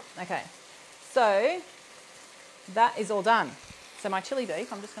 Okay, so that is all done. So my chili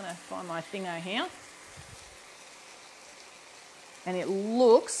beef, I'm just going to find my thingo here. And it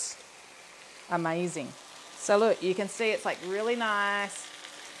looks amazing. So look, you can see it's like really nice,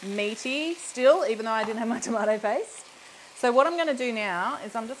 meaty still, even though I didn't have my tomato paste. So what I'm going to do now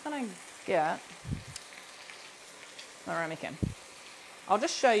is I'm just going to get a ramekin. I'll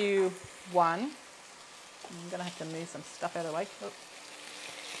just show you one. I'm going to have to move some stuff out of the way. Oops.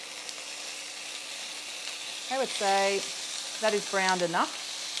 I would say that is browned enough.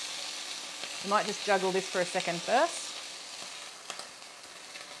 You might just juggle this for a second first.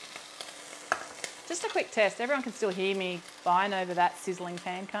 Just a quick test. Everyone can still hear me fine over that sizzling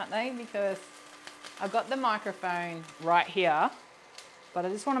pan, can't they? Because I've got the microphone right here, but I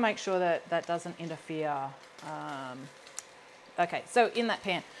just want to make sure that that doesn't interfere. Okay, so in that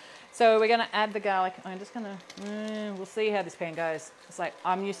pan. So we're going to add the garlic. I'm just going to, we'll see how this pan goes. It's like,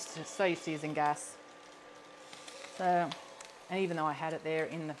 I'm so used to using gas. So, and even though I had it there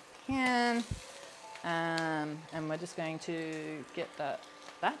in the pan, and we're just going to get that.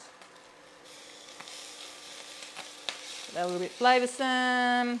 That a little bit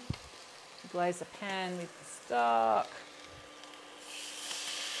flavoursome. Glaze the pan with the stock.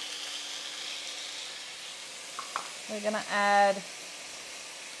 We're going to add,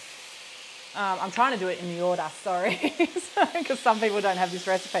 I'm trying to do it in the order, sorry, because some people don't have this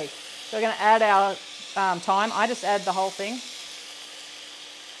recipe. So we're going to add our thyme. I just add the whole thing.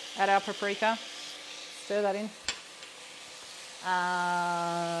 Add our paprika. Stir that in.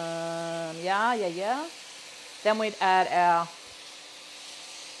 Yeah. Then we'd add our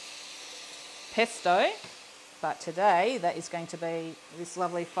pesto. But today, that is going to be this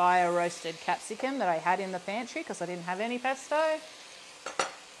lovely fire roasted capsicum that I had in the pantry because I didn't have any pesto.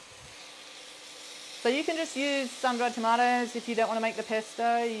 So you can just use sun-dried tomatoes if you don't want to make the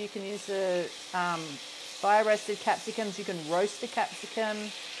pesto. You can use the fire roasted capsicums. You can roast the capsicum.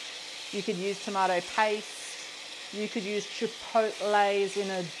 You could use tomato paste. You could use chipotles in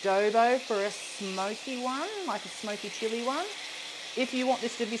adobo for a smoky one, like a smoky chili one. If you want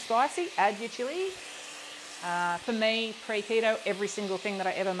this to be spicy, add your chili. For me, pre-keto, every single thing that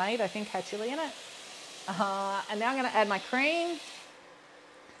I ever made, I think, had chili in it. And now I'm going to add my cream.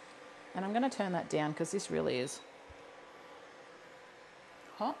 And I'm going to turn that down because this really is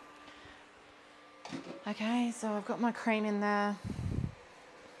hot. Okay, so I've got my cream in there.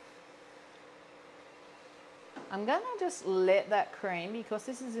 I'm going to just let that cream, because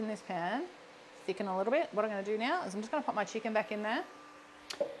this is in this pan, thicken a little bit. What I'm going to do now is I'm just going to put my chicken back in there.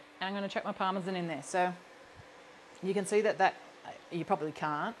 And I'm going to chuck my parmesan in there. So you can see that you probably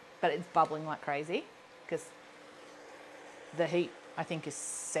can't, but it's bubbling like crazy because the heat, I think, is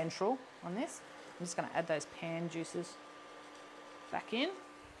central on this. I'm just going to add those pan juices back in.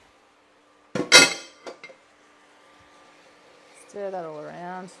 Stir that all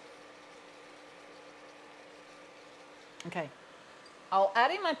around. Okay, I'll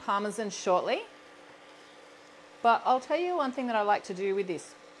add in my parmesan shortly, but I'll tell you one thing that I like to do with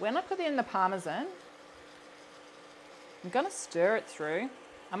this. When I put in the parmesan, I'm going to stir it through.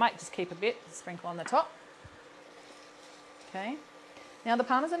 I might just keep a bit, sprinkle on the top. Okay, now the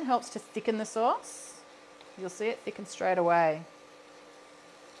parmesan helps to thicken the sauce. You'll see it thicken straight away.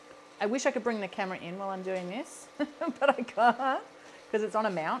 I wish I could bring the camera in while I'm doing this, but I can't because it's on a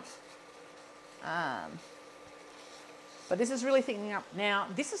mount. But this is really thickening up. Now,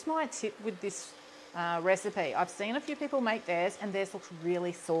 this is my tip with this recipe. I've seen a few people make theirs and theirs looks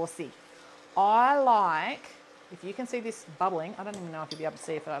really saucy. I like, if you can see this bubbling, I don't even know if you'll be able to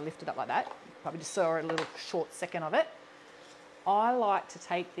see if I lift it up like that. Probably just saw a little short second of it. I like to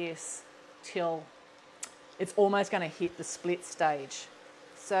take this till it's almost going to hit the split stage.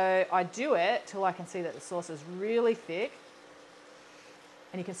 So I do it till I can see that the sauce is really thick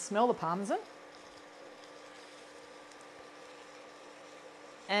and you can smell the parmesan.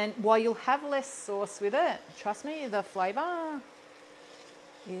 And while you'll have less sauce with it, trust me, the flavour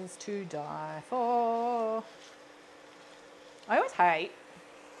is to die for. I always hate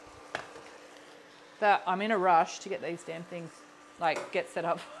that I'm in a rush to get these damn things, like, get set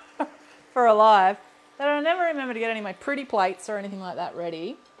up for a live, that I never remember to get any of my pretty plates or anything like that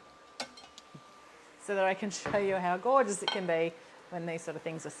ready so that I can show you how gorgeous it can be when these sort of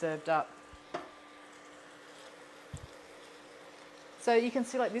things are served up. So you can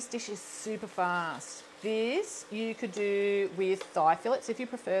see, like, this dish is super fast. This you could do with thigh fillets if you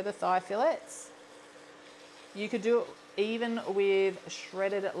prefer the thigh fillets. You could do it even with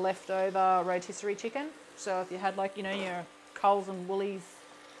shredded leftover rotisserie chicken. So if you had like, you know, your Coles and Woolies,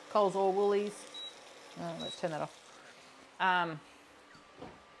 Coles or Woolies, let's turn that off.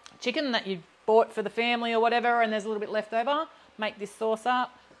 Chicken that you bought for the family or whatever, and there's a little bit left over, make this sauce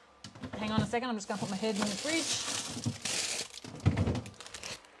up. Hang on a second, I'm just going to put my head in the fridge.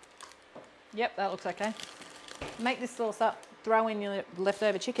 Yep, that looks okay. Make this sauce up, throw in your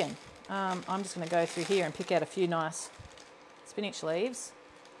leftover chicken. I'm just going to go through here and pick out a few nice spinach leaves.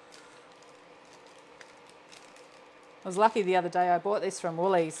 I was lucky the other day, I bought this from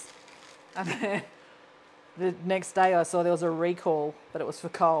Woolies. And the next day I saw there was a recall, but it was for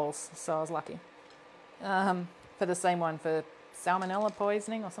Coles, so I was lucky. For the same one, for salmonella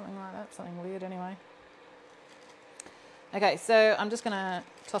poisoning or something like that, something weird anyway. Okay, so I'm just going to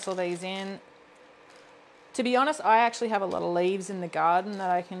toss all these in. To be honest, I actually have a lot of leaves in the garden that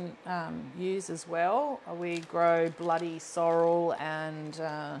I can use as well. We grow bloody sorrel and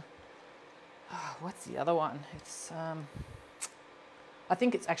what's the other one? It's I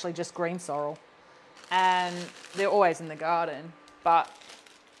think it's actually just green sorrel, and they're always in the garden. But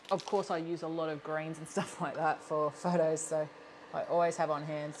of course, I use a lot of greens and stuff like that for photos, so I always have on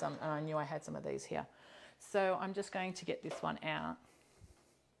hand some. And I knew I had some of these here, so I'm just going to get this one out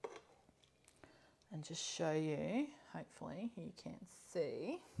and just show you. Hopefully, you can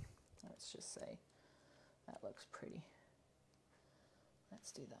see. Let's just see. That looks pretty.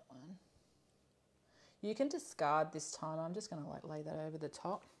 Let's do that one. You can discard this time. I'm just going to like lay that over the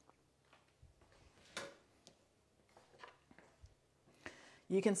top.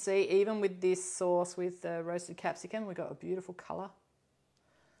 You can see even with this sauce with the roasted capsicum, we've got a beautiful colour.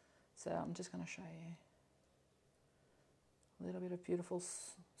 So I'm just going to show you a little bit of beautiful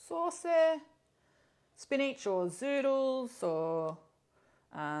sauce there. Spinach or zoodles or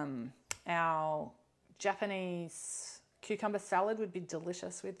our Japanese cucumber salad would be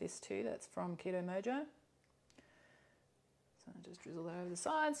delicious with this too. That's from Keto Mojo. So I just drizzle that over the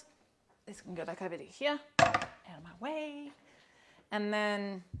sides. This can go back over to here, out of my way. And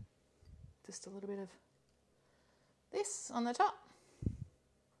then just a little bit of this on the top.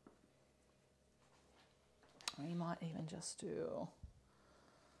 We might even just do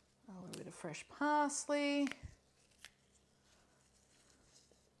a little bit of fresh parsley.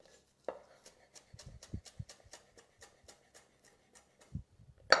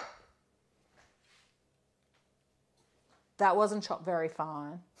 That wasn't chopped very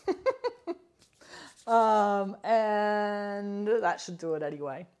fine. And that should do it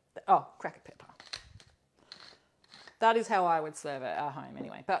anyway. Oh, cracker pepper. That is how I would serve it at home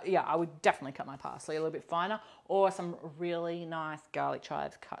anyway. But yeah, I would definitely cut my parsley a little bit finer, or some really nice garlic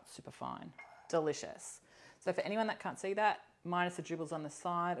chives cut super fine. Delicious. So for anyone that can't see that, minus the dribbles on the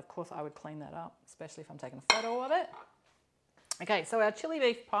side, of course I would clean that up, especially if I'm taking a photo of it. Okay, so our chili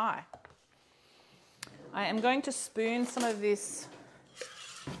beef pie. I am going to spoon some of this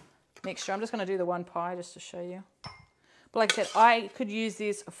mixture. I'm just going to do the one pie just to show you. But like I said, I could use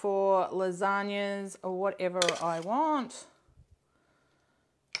this for lasagnas or whatever I want.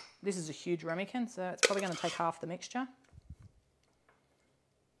 This is a huge ramekin, so it's probably going to take half the mixture.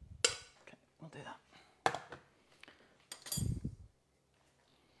 Okay, we'll do that.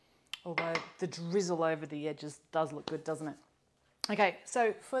 Although the drizzle over the edges does look good, doesn't it? Okay,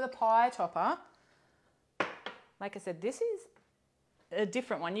 so for the pie topper, like I said, this is a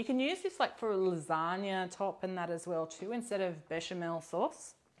different one. You can use this like for a lasagna top and that as well too, instead of bechamel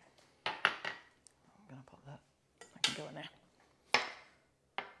sauce. I'm gonna pop that. I can go in there.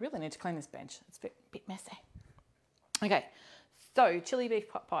 Really need to clean this bench. It's a bit messy. Okay, so chili beef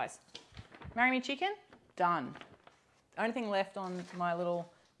pot pies. Marry me chicken, done. The only thing left on my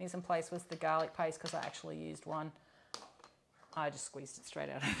little mise en place was the garlic paste because I actually used one. I just squeezed it straight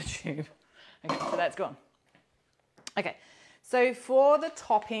out of the tube. Okay, so that's gone. Okay. So for the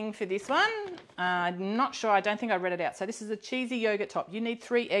topping for this one, I'm not sure, I don't think I read it out. So this is a cheesy yogurt top. You need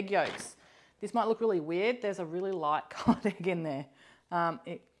 3 egg yolks. This might look really weird. There's a really light coloured egg in there.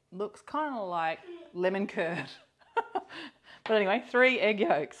 It looks kind of like lemon curd. But anyway, 3 egg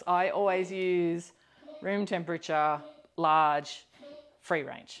yolks. I always use room temperature, large, free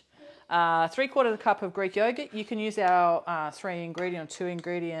range. 3/4 cup of Greek yogurt. You can use our 3-ingredient or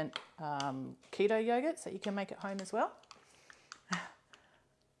 2-ingredient keto yogurt that you can make at home as well.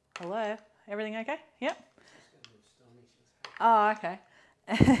 Hello, everything okay? Yep. Oh, okay.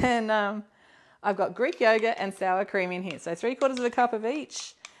 And I've got Greek yogurt and sour cream in here. So 3/4 cup of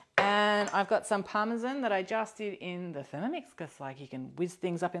each. And I've got some Parmesan that I just did in the Thermomix because like you can whiz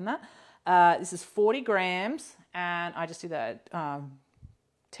things up in that. This is 40 grams and I just did that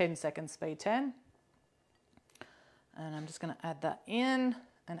 10 seconds speed 10. And I'm just going to add that in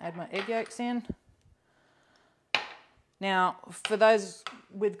and add my egg yolks in. Now, for those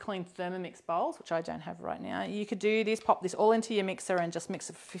with clean Thermomix bowls, which I don't have right now, you could do this, pop this all into your mixer and just mix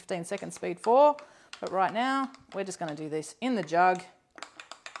it for 15 seconds, speed 4. But right now, we're just going to do this in the jug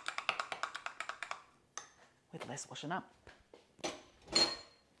with less washing up.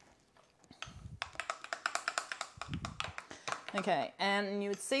 Okay, and you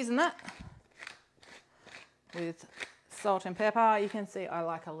would season that with salt and pepper. You can see I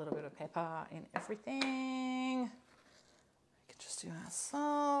like a little bit of pepper in everything. We could just do our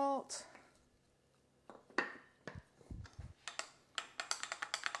salt.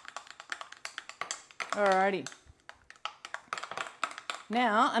 Alrighty.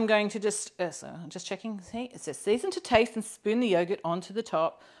 Now I'm going to just, I'm just checking, see, it says season to taste and spoon the yogurt onto the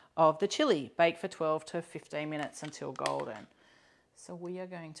top of the chili. Bake for 12 to 15 minutes until golden. So we are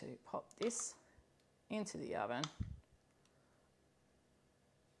going to pop this into the oven.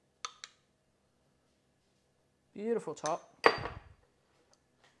 Beautiful top.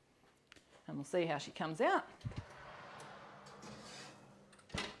 And we'll see how she comes out.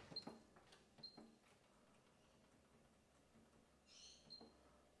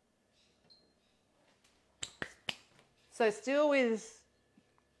 So still with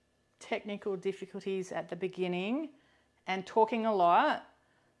technical difficulties at the beginning and talking a lot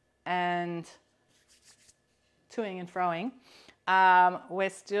and toing and froing, we're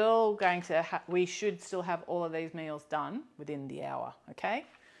still going to, we should still have all of these meals done within the hour, okay?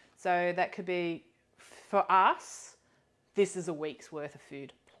 So that could be, for us, this is a week's worth of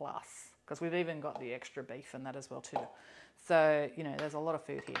food plus, because we've even got the extra beef and that as well too. So, you know, there's a lot of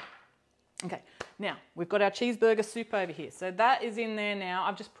food here. Okay, now we've got our cheeseburger soup over here. So that is in there now.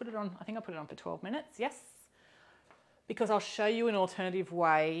 I've just put it on, I think I put it on for 12 minutes, yes. Because I'll show you an alternative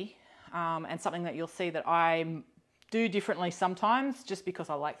way and something that you'll see that I do differently sometimes, just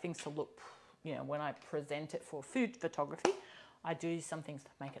because I like things to look, you know, when I present it for food photography, I do some things to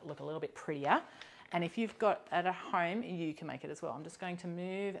make it look a little bit prettier. And if you've got it at home, you can make it as well. I'm just going to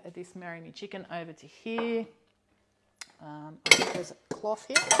move this Marry Me chicken over to here. I think there's a cloth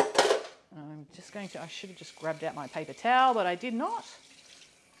here. I'm just going to, I should have just grabbed out my paper towel, but I did not.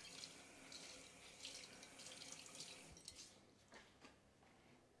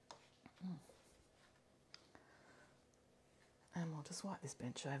 And we'll just wipe this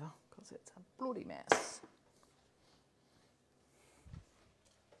bench over because it's a bloody mess.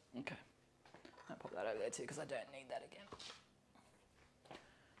 Okay, I'll pop that over there too because I don't need that again.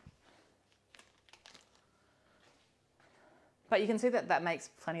 But you can see that that makes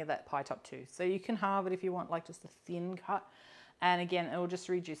plenty of that pie top too. So you can halve it if you want like just a thin cut. And again, it will just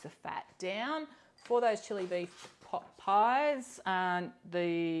reduce the fat down. For those chili beef pot pies,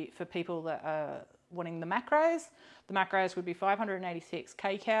 for people that are wanting the macros would be 586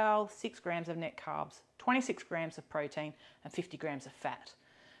 kcal, 6 grams of net carbs, 26 grams of protein, and 50 grams of fat.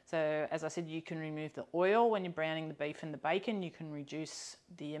 So as I said, you can remove the oil when you're browning the beef and the bacon. You can reduce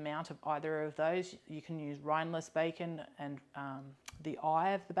the amount of either of those. You can use rindeless bacon and the eye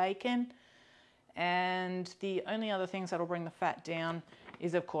of the bacon. And the only other things that'll bring the fat down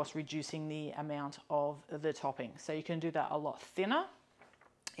is, of course, reducing the amount of the topping. So you can do that a lot thinner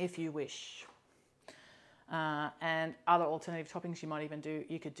if you wish. And other alternative toppings you might even do,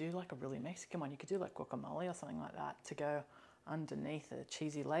 you could do like a really Mexican one. You could do like guacamole or something like that to go underneath a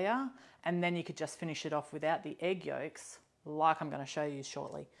cheesy layer, and then you could just finish it off without the egg yolks, like I'm going to show you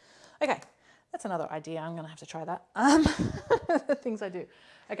shortly. Okay, that's another idea. I'm going to have to try that. Things I do.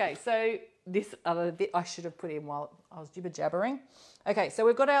 Okay, so this other bit I should have put in while I was jibber jabbering. Okay, so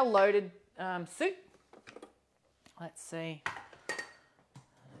we've got our loaded soup. Let's see.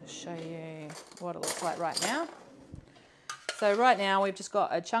 I'll show you what it looks like right now. So right now we've just got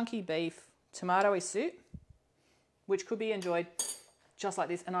a chunky beef tomatoey soup, which could be enjoyed just like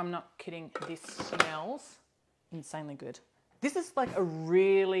this. And I'm not kidding, this smells insanely good. This is like a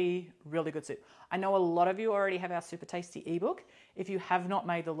really, really good soup. I know a lot of you already have our super tasty ebook. If you have not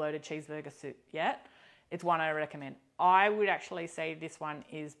made the loaded cheeseburger soup yet, it's one I recommend. I would actually say this one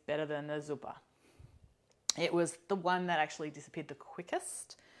is better than the zuppa. It was the one that actually disappeared the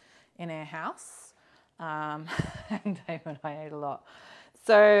quickest in our house. And Dave and I ate a lot.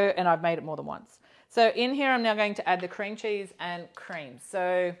 So, and I've made it more than once. So in here, I'm now going to add the cream cheese and cream.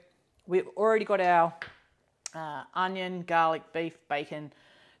 So we've already got our onion, garlic, beef, bacon,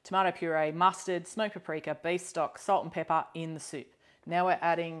 tomato puree, mustard, smoked paprika, beef stock, salt and pepper in the soup. Now we're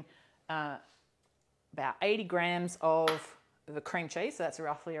adding about 80 grams of the cream cheese. So that's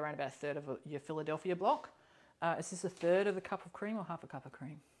roughly around about a third of your Philadelphia block. Is this a third of the cup of cream or half a cup of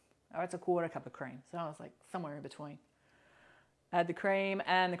cream? or it's a quarter cup of cream. So I was like somewhere in between. Add the cream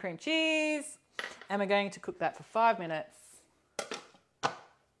and the cream cheese, and we're going to cook that for 5 minutes.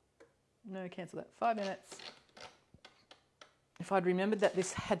 No, cancel that, 5 minutes. If I'd remembered that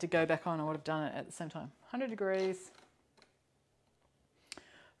this had to go back on, I would have done it at the same time. 100 degrees.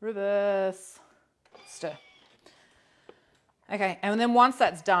 Reverse. Stir. Okay, and then once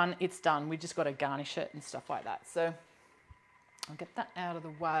that's done, it's done. We just got to garnish it and stuff like that. So I'll get that out of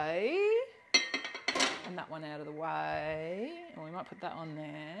the way. And that one out of the way. And we might put that on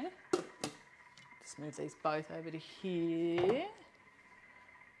there. Just move these both over to here.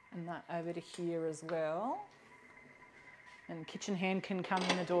 And that over to here as well. And kitchen hand can come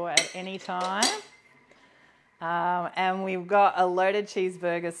in the door at any time. And we've got a loaded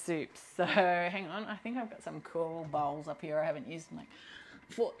cheeseburger soup. So hang on, I think I've got some cool bowls up here I haven't used in like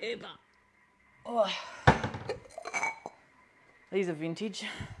forever. Oh. These are vintage,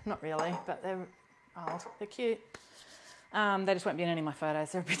 not really, but they're old. They're cute. They just won't be in any of my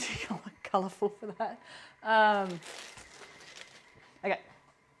photos. They're a bit too colourful for that. Okay.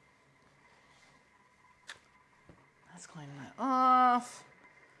 Let's clean that off.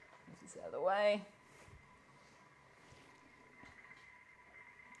 This is out of the way.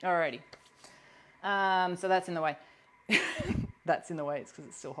 Alrighty. So that's in the way. That's in the way, it's because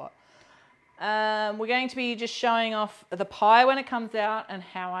it's still hot. We're going to be just showing off the pie when it comes out and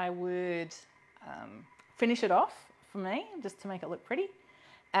how I would finish it off for me, just to make it look pretty.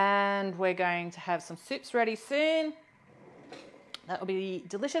 And we're going to have some soups ready soon. That will be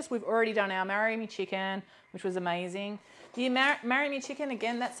delicious. We've already done our Marry Me chicken, which was amazing. The Marry Me chicken,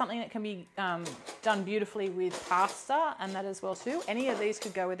 again, that's something that can be done beautifully with pasta and that as well too. Any of these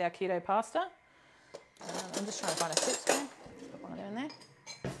could go with our keto pasta. I'm just trying to find a soup spoon. Put one in there.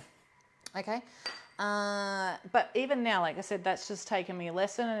 Okay. But even now, like I said, that's just taken me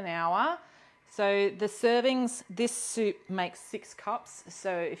less than an hour. So the servings, this soup makes 6 cups.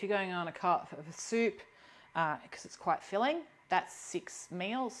 So if you're going on a cup of a soup, because it's quite filling, that's 6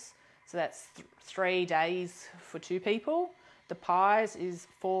 meals. So that's 3 days for 2 people. The pies is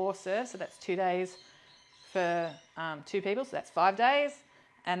 4 serves, so that's 2 days for 2 people, so that's 5 days.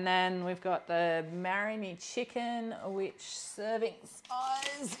 And then we've got the Marry Me chicken, which serving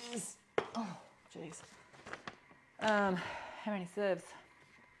size is, oh, geez. How many serves?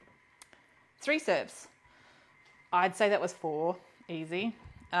 3 serves. I'd say that was 4, easy,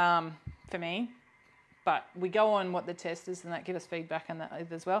 for me. But we go on what the test is and that give us feedback on that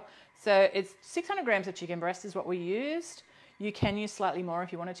as well. So it's 600 grams of chicken breast is what we used. You can use slightly more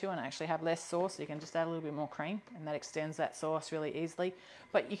if you wanted to and actually have less sauce. So you can just add a little bit more cream and that extends that sauce really easily.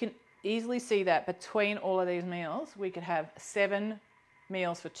 But you can easily see that between all of these meals, we could have 7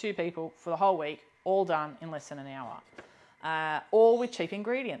 meals for 2 people for the whole week, all done in less than an hour. All with cheap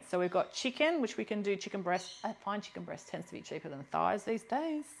ingredients. So we've got chicken, which we can do chicken breast. I find chicken breast tends to be cheaper than thighs these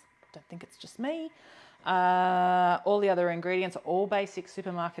days. Don't think it's just me. All the other ingredients are all basic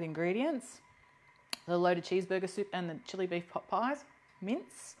supermarket ingredients. The loaded cheeseburger soup and the chili beef pot pies,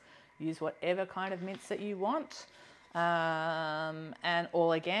 mince. Use whatever kind of mince that you want. And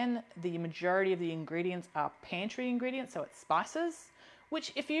all again, the majority of the ingredients are pantry ingredients, so it's spices,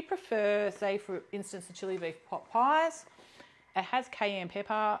 which if you prefer, say for instance, the chili beef pot pies, it has cayenne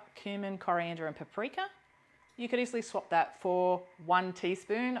pepper, cumin, coriander and paprika. You could easily swap that for 1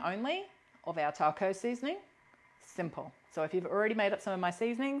 teaspoon only of our taco seasoning. Simple. So if you've already made up some of my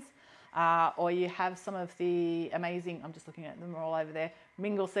seasonings, or you have some of the amazing, I'm just looking at them all over there,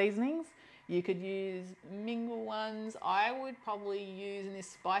 mingle seasonings, you could use mingle ones. I would probably use in this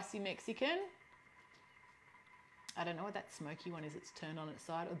spicy Mexican. I don't know what that smoky one is, it's turned on its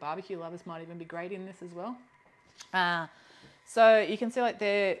side. The barbecue lovers might even be great in this as well. So you can see like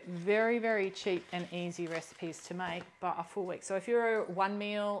they're very, very cheap and easy recipes to make, but a full week. So if you're a 1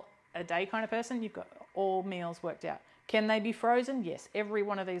 meal a day kind of person, you've got all meals worked out. Can they be frozen? Yes, every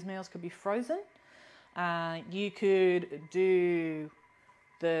one of these meals could be frozen. You could do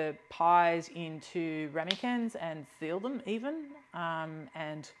the pies into ramekins and seal them even,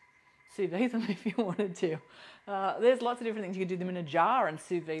 and sous vide them if you wanted to. There's lots of different things. You could do them in a jar and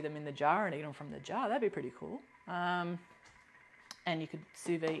sous vide them in the jar and eat them from the jar. That'd be pretty cool. And you could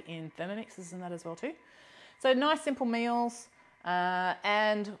sous vide in Thermomixes and that as well too. So nice simple meals.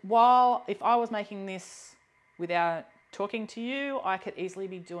 And while if I was making this without talking to you, I could easily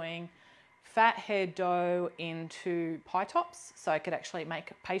be doing fathead dough into pie tops. So I could actually make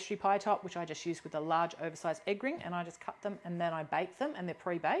a pastry pie top, which I just use with a large oversized egg ring, and I just cut them and then I bake them and they're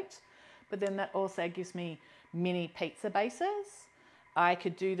pre-baked. But then that also gives me mini pizza bases. I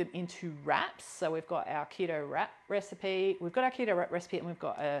could do them into wraps. So we've got our keto wrap recipe. We've got our keto wrap recipe and we've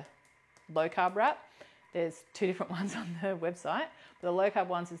got a low carb wrap. There's 2 different ones on the website. But the low carb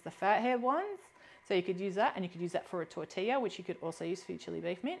ones is the fathead ones. So you could use that, and you could use that for a tortilla, which you could also use for your chili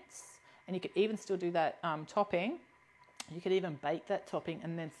beef mince. And you could even still do that topping. You could even bake that topping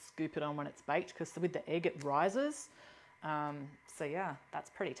and then scoop it on when it's baked, because with the egg it rises. So yeah, that's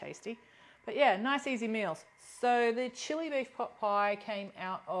pretty tasty. But yeah, nice easy meals. So the chili beef pot pie came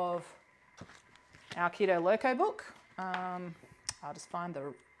out of our Keto Loco book. I'll just find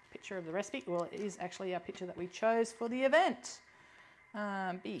the picture of the recipe. Well, it is actually our picture that we chose for the event.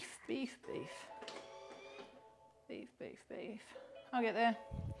 Beef. I'll get there.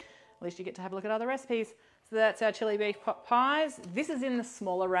 At least you get to have a look at other recipes. So that's our chili beef pot pies. This is in the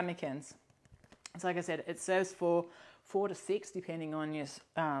smaller ramekins. So like I said, it serves for 4 to 6 depending on your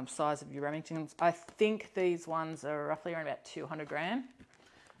size of your ramekins. I think these ones are roughly around about 200 gram.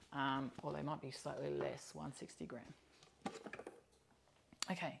 Or they might be slightly less, 160 gram.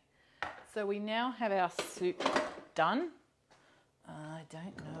 Okay, so we now have our soup done. I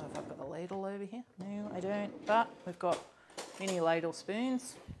don't know if I've got the ladle over here. No, I don't, but we've got mini ladle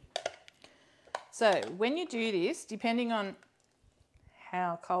spoons. So when you do this, depending on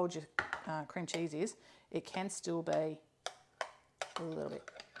how cold your cream cheese is, it can still be a little bit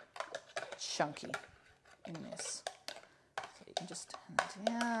chunky in this. So you can just turn that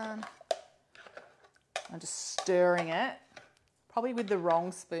down. I'm just stirring it, probably with the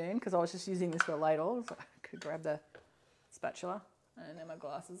wrong spoon, because I was just using this for a ladle, so I could grab the spatula, and then my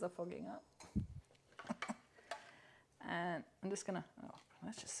glasses are fogging up. And I'm just gonna,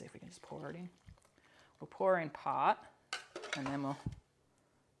 let's just see if we can just pour it in. We'll pour in part, and then we'll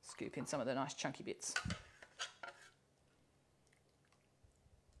scoop in some of the nice chunky bits.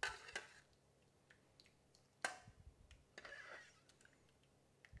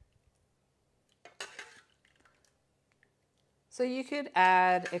 So you could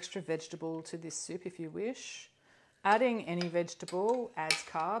add extra vegetable to this soup if you wish. Adding any vegetable adds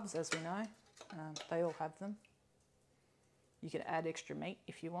carbs, as we know. They all have them. You could add extra meat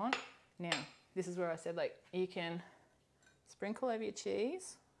if you want. Now, this is where I said, like, you can sprinkle over your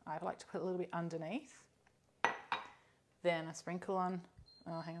cheese. I like to put a little bit underneath. Then I sprinkle on,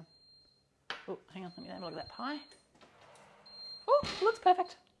 oh, hang on. Oh, hang on, let me have a look at that pie. Oh, it looks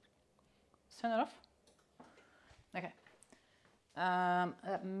perfect. Let's turn that off. Okay.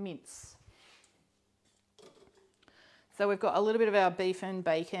 Mince. So we've got a little bit of our beef and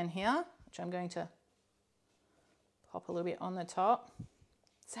bacon here, which I'm going to pop a little bit on the top.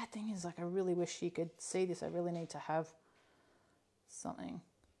 Sad thing is, like, I really wish you could see this. I really need to have something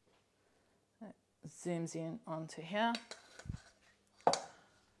that zooms in onto here. A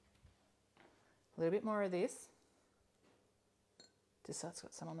little bit more of this, just so it's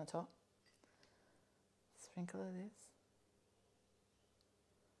got some on the top. Sprinkle of this.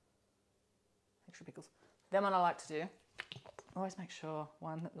 Extra pickles. Then what I like to do, always make sure,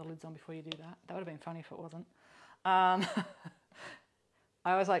 one, that the lid's on before you do that. That would have been funny if it wasn't.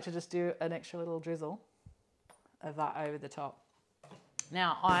 I always like to just do an extra little drizzle of that over the top.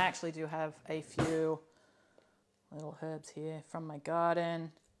 Now, I actually do have a few little herbs here from my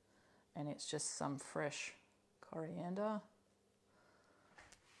garden, and it's just some fresh coriander.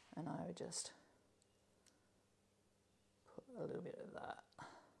 And I would just put a little bit of that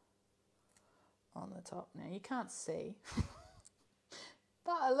on the top. Now, you can't see,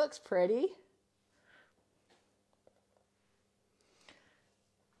 but it looks pretty.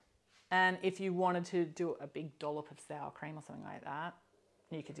 And if you wanted to do a big dollop of sour cream or something like that,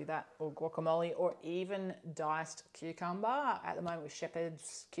 you could do that, or guacamole, or even diced cucumber. At the moment with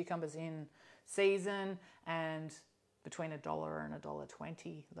Shepherd's cucumbers in season, and between $1 and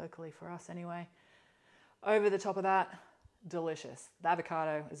 $1.20 locally for us anyway. Over the top of that, delicious. The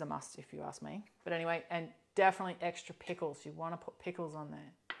avocado is a must if you ask me. But anyway, and definitely extra pickles. You want to put pickles on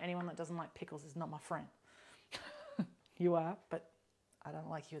there. Anyone that doesn't like pickles is not my friend. You are, but I don't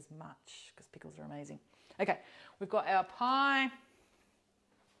like you as much because pickles are amazing. Okay, we've got our pie.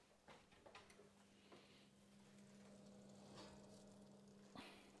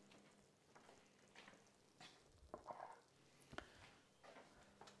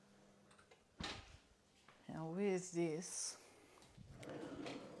 Now with this,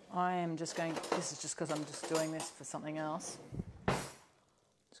 I am just going, this is just because I'm just doing this for something else. I'm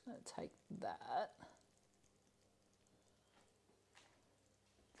just going to take that.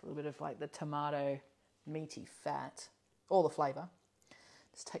 A little bit of like the tomato meaty fat, all the flavour.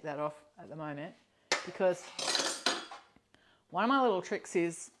 Just take that off at the moment, because one of my little tricks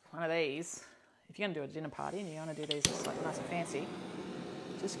is one of these. If you're going to do a dinner party and you want to do these just like nice and fancy,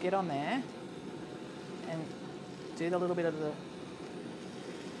 just get on there and do the little bit of the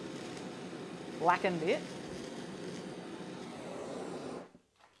blackened it.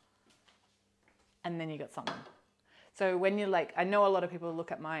 And then you got something. So when you like, I know a lot of people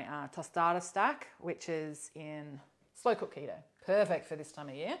look at my tostada stack, which is in slow cook keto. Perfect for this time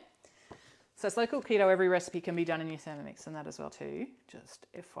of year. So slow cook keto, every recipe can be done in your Thermomix and that as well too, just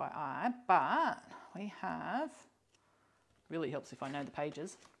FYI. But we have, really helps if I know the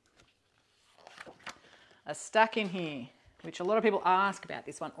pages, a stack in here, which a lot of people ask about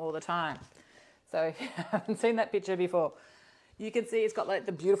this one all the time. So if you haven't seen that picture before, you can see it's got like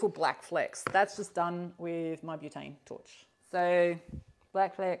the beautiful black flecks. That's just done with my butane torch. So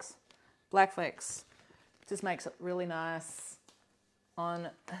black flecks, just makes it really nice on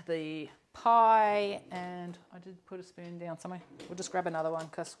the pie. And I did put a spoon down somewhere. We'll just grab another one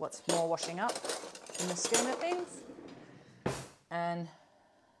because what's more washing up in the scheme of things. And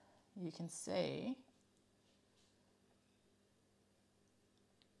you can see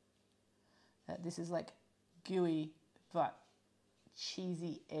that this is like gooey but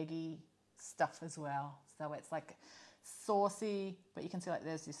cheesy, eggy stuff as well. So it's like saucy, but you can see like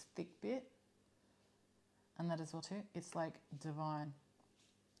there's this thick bit and that as well too. It's like divine.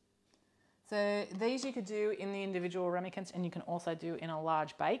 So these you could do in the individual ramekins, and you can also do in a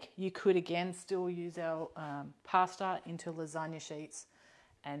large bake. You could again still use our pasta into lasagna sheets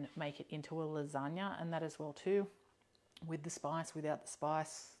and make it into a lasagna, and that as well too, with the spice, without the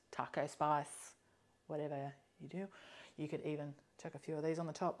spice, taco spice, whatever you do. You could even chuck a few of these on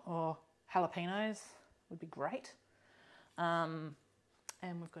the top, or jalapenos would be great. And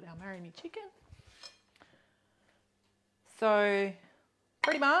we've got our Marry Me chicken. So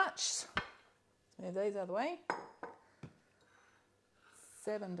pretty much, move these out of the way.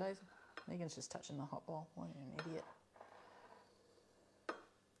 7 days. Megan's just touching the hot bowl. What an idiot.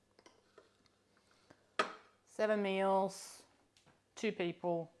 7 meals, 2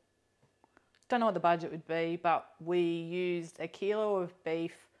 people. Don't know what the budget would be, but we used 1 kilo of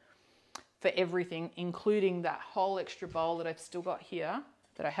beef for everything, including that whole extra bowl that I've still got here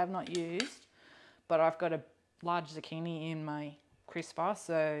that I have not used. But I've got a large zucchini in my crisper,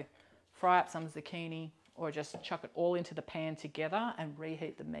 so fry up some zucchini or just chuck it all into the pan together and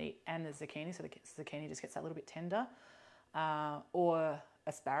reheat the meat and the zucchini so the zucchini just gets that little bit tender. Or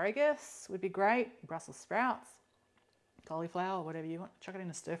asparagus would be great, Brussels sprouts, cauliflower, whatever you want. Chuck it in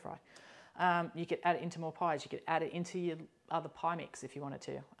a stir fry. You could add it into more pies. You could add it into your other pie mix if you wanted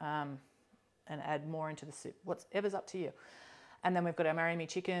to, and add more into the soup. Whatever's up to you. And then we've got our Marry Me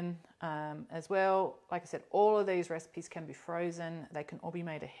chicken as well. Like I said, all of these recipes can be frozen. They can all be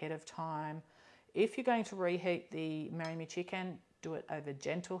made ahead of time. If you're going to reheat the Marry Me chicken, do it over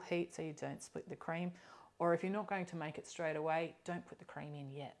gentle heat so you don't split the cream. Or if you're not going to make it straight away, don't put the cream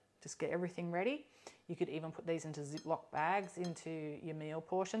in yet. Just get everything ready. You could even put these into Ziploc bags into your meal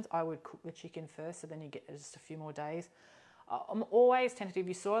portions. I would cook the chicken first, so then you get just a few more days. I'm always tentative.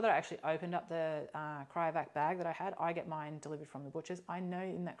 You saw that I actually opened up the cryovac bag that I had. I get mine delivered from the butchers. I know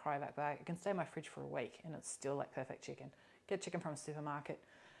in that cryovac bag, it can stay in my fridge for a week and it's still like perfect chicken. Get chicken from a supermarket.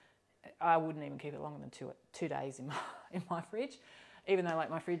 I wouldn't even keep it longer than 2 days in my fridge, even though like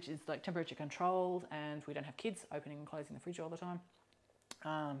my fridge is like temperature controlled and we don't have kids opening and closing the fridge all the time.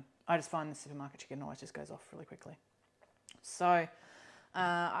 I just find the supermarket chicken always just goes off really quickly. So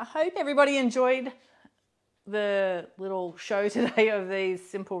I hope everybody enjoyed the little show today of these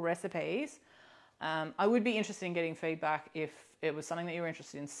simple recipes. I would be interested in getting feedback if it was something that you were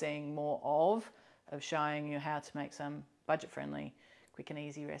interested in seeing more of showing you how to make some budget-friendly, quick and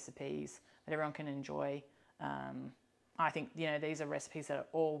easy recipes that everyone can enjoy. I think, you know, these are recipes that are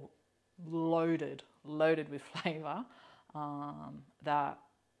all loaded with flavour that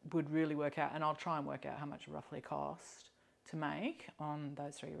would really work out, and I'll try and work out how much it roughly cost to make on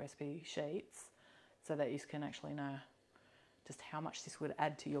those 3 recipe sheets so that you can actually know just how much this would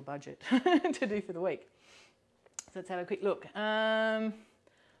add to your budget to do for the week. So let's have a quick look.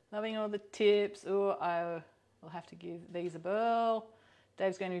 Loving all the tips. Oh, I will have to give these a whirl.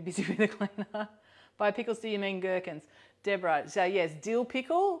 Dave's going to be busy with the cleaner. By pickles, do you mean gherkins? Deborah, so yes, dill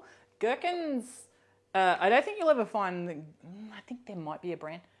pickle, gherkins. I don't think you'll ever find, I think there might be a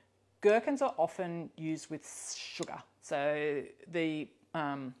brand. Gherkins are often used with sugar. So the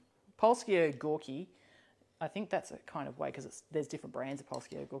Polskie Gorky, I think that's a kind of way because there's different brands of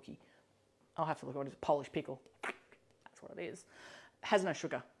Polskie Gorky. I'll have to look at what it is. Polish pickle. That's what it is. It has no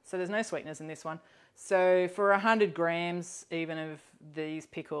sugar. So there's no sweeteners in this one. So for 100 grams even of these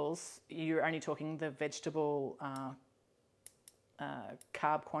pickles, you're only talking the vegetable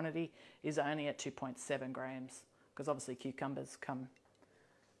carb quantity is only at 2.7 grams because obviously cucumbers come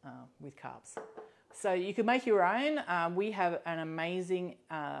with carbs. So you could make your own. We have an amazing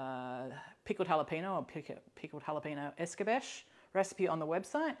pickled jalapeno or pickled jalapeno escabeche recipe on the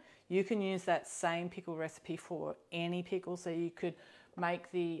website. You can use that same pickle recipe for any pickle. So you could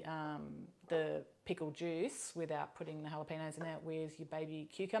make the pickle juice without putting the jalapenos in it with your baby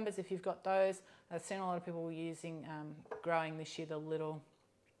cucumbers if you've got those. I've seen a lot of people using, growing this year, the little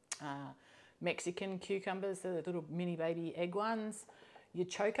Mexican cucumbers, the little mini baby egg ones. Your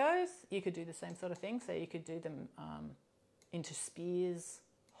chocos, you could do the same sort of thing. So you could do them into spears,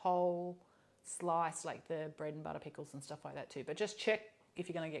 whole, sliced, like the bread and butter pickles and stuff like that too. But just check if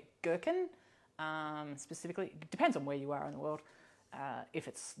you're going to get gherkin, specifically. It depends on where you are in the world, if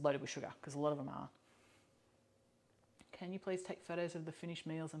it's loaded with sugar, because a lot of them are. Can you please take photos of the finished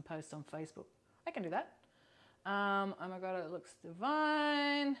meals and post on Facebook? I can do that. Oh my God, it looks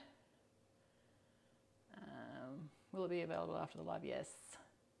divine. Will it be available after the live? Yes.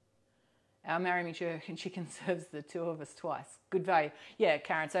 Our Marry Me Chicken serves the two of us twice. Good value. Yeah,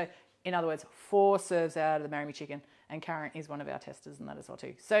 Karen. So in other words, 4 serves out of the Marry Me Chicken, and Karen is one of our testers in that as well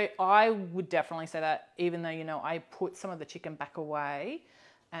too. So I would definitely say that, even though, you know, I put some of the chicken back away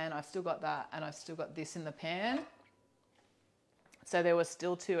and I've still got that and I've still got this in the pan. So there were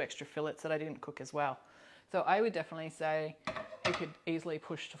still 2 extra fillets that I didn't cook as well. So I would definitely say you could easily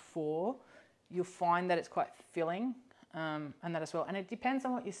push to 4. You'll find that it's quite filling, and that as well. And it depends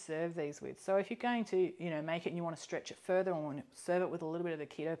on what you serve these with. So if you're going to, you know, make it and you want to stretch it further, or want to serve it with a little bit of the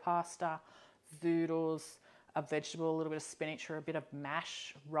keto pasta, zoodles, a vegetable, a little bit of spinach or a bit of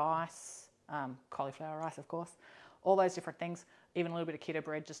mash, rice, cauliflower rice, of course, all those different things, even a little bit of keto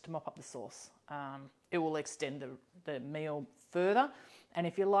bread just to mop up the sauce. It will extend the meal further. And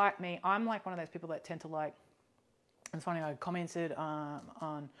if you're like me, I'm like one of those people that tend to like, it's funny, I commented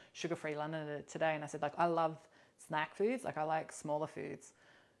on Sugar Free London today, and I said, like, I love snack foods, like I like smaller foods,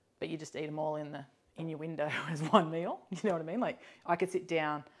 but you just eat them all in your window as one meal. You know what I mean? Like, I could sit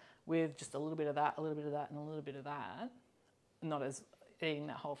down with just a little bit of that, a little bit of that, and a little bit of that, not as eating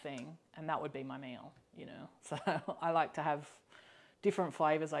that whole thing, and that would be my meal, you know. So I like to have different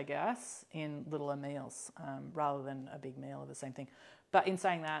flavors, I guess, in littler meals, rather than a big meal of the same thing. But in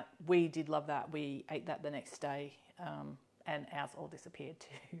saying that, we did love that. We ate that the next day, and ours all disappeared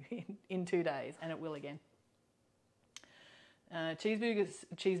too in 2 days, and it will again.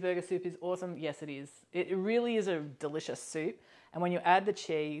 Cheeseburger soup is awesome. Yes, it is. It really is a delicious soup. And when you add the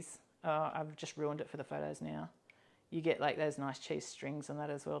cheese, I've just ruined it for the photos now. You get like those nice cheese strings and that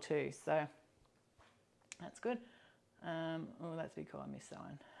as well too. So that's good. Oh, that's a big call. I missed that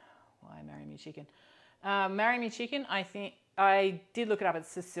one. Why Marry Me Chicken? Marry Me Chicken, I think, I did look it up. It's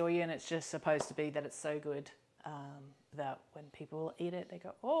Sicilian. It's just supposed to be that it's so good that when people eat it, they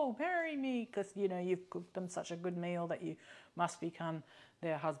go, oh, marry me, because, you know, you've cooked them such a good meal that you must become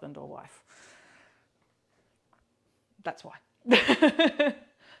their husband or wife. That's why.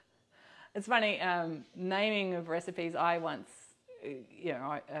 It's funny, naming of recipes. I once, you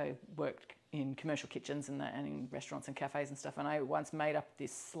know, I worked in commercial kitchens and in restaurants and cafes and stuff, and I once made up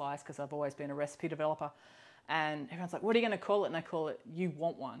this slice because I've always been a recipe developer, and everyone's like, what are you going to call it? And I call it, You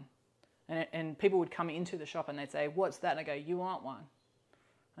Want One. And people would come into the shop and they'd say, what's that? And I go, You Want One.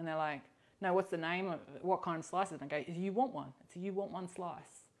 And they're like, no, what's the name of it? What kind of slice is it? And I go, You Want One. It's a You Want One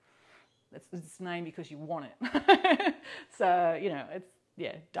slice. It's named because you want it. So, you know, it's,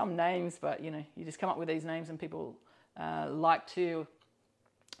 yeah, dumb names, but, you know, you just come up with these names and people like to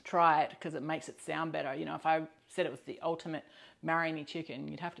try it because it makes it sound better. You know, if I said it was the ultimate Marry Me Chicken,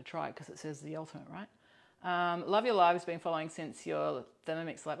 you'd have to try it because it says the ultimate, right? Love Your Live has been following since your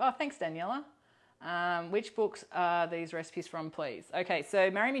Thermomix Live. Oh, thanks, Daniela. Which books are these recipes from, please? Okay, so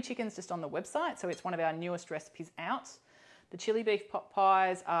Marry Me Chicken's just on the website, so it's one of our newest recipes out. The chili beef pot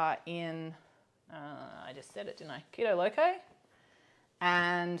pies are in, I just said it, didn't I? Keto Loco.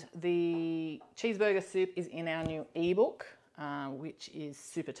 And the cheeseburger soup is in our new ebook, which is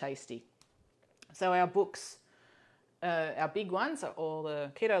super tasty. So our books, our big ones are all the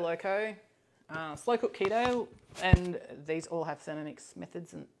Keto Loco, Slow Cook Keto, and these all have Thermomix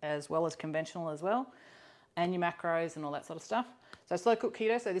methods as well as conventional as well, and your macros and all that sort of stuff. So Slow Cook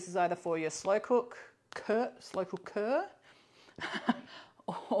Keto, so this is either for your slow cooker,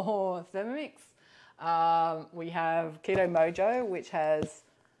 or Thermomix. We have Keto Mojo, which has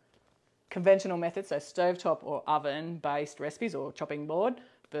conventional methods, so stovetop or oven-based recipes or chopping board,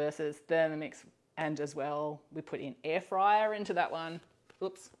 versus Thermomix, and as well we put in air fryer into that one.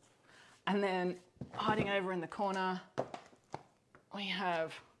 Oops. And then hiding over in the corner, we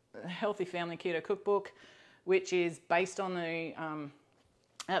have a Healthy Family Keto Cookbook, which is based on the,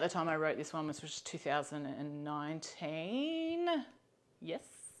 at the time I wrote this one, which was 2019, yes.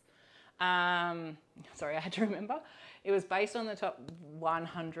 Sorry, I had to remember. It was based on the top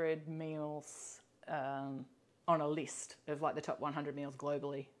 100 meals on a list of like the top 100 meals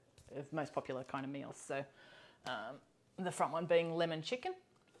globally of most popular kind of meals. So the front one being lemon chicken,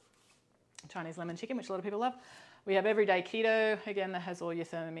 Chinese lemon chicken, which a lot of people love. We have everyday keto, again, that has all your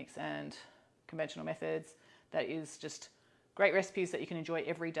Thermomix and conventional methods. That is just great recipes that you can enjoy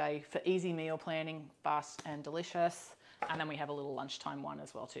every day for easy meal planning, fast and delicious. And then we have a little lunchtime one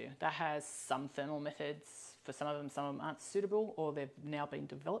as well too. That has some thermal methods for some of them aren't suitable, or they've now been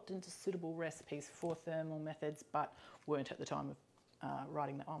developed into suitable recipes for thermal methods, but weren't at the time of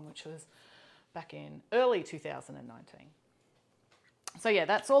writing that one, which was back in early 2019. So yeah,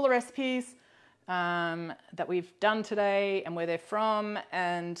 that's all the recipes that we've done today and where they're from.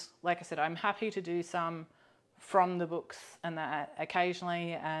 And like I said, I'm happy to do some from the books and that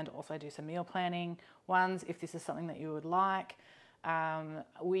occasionally, and also do some meal planning ones if this is something that you would like.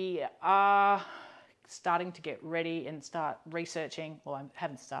 We are starting to get ready and start researching. Well, I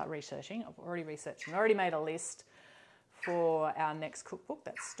haven't started researching. I've already researched and already made a list for our next cookbook.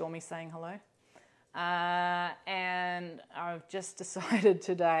 That's Stormy saying hello. And I've just decided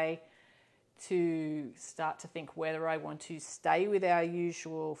today to start to think whether I want to stay with our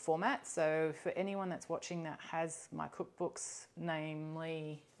usual format. So for anyone that's watching that has my cookbooks,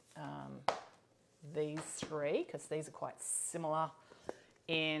 namely these three, because these are quite similar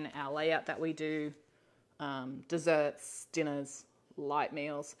in our layout that we do, desserts, dinners, light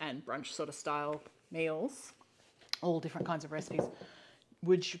meals, and brunch sort of style meals, all different kinds of recipes.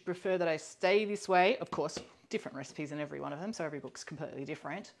 Would you prefer that I stay this way? Of course, different recipes in every one of them, so every book's completely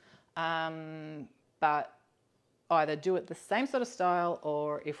different. But either do it the same sort of style,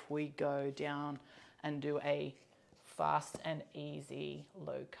 or if we go down and do a fast and easy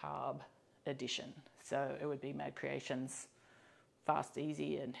low carb edition. So it would be Mad Creations fast,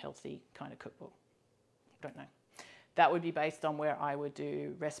 easy and healthy kind of cookbook. Don't know. That would be based on where I would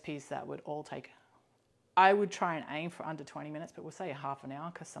do recipes that would all take, I would try and aim for under 20 minutes, but we'll say half an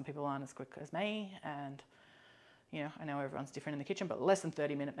hour because some people aren't as quick as me, and you know, I know everyone's different in the kitchen, but less than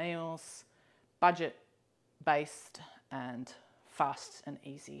 30-minute meals, budget based and fast and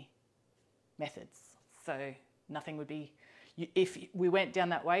easy methods. So nothing would be, if we went down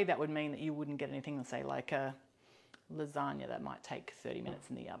that way, that would mean that you wouldn't get anything, let's say like a lasagna that might take 30 minutes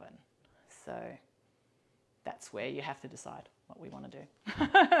in the oven. So that's where you have to decide what we want to do.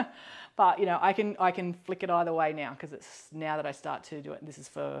 But you know, I can flick it either way now, because it's now that I start to do it. This is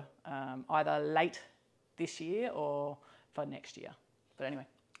for either late this year or for next year. But anyway,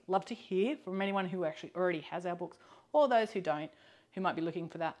 love to hear from anyone who actually already has our books, or those who don't, who might be looking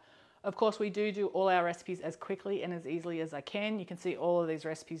for that. Of course, we do all our recipes as quickly and as easily as I can. You can see all of these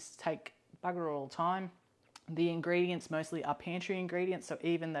recipes take bugger all time. The ingredients mostly are pantry ingredients, so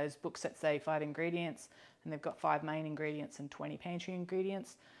even those books that say 5 ingredients and they've got 5 main ingredients and 20 pantry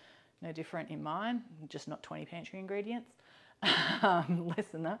ingredients, no different in mine, just not 20 pantry ingredients, less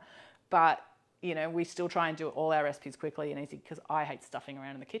than that. But you know, we still try and do all our recipes quickly and easy, because I hate stuffing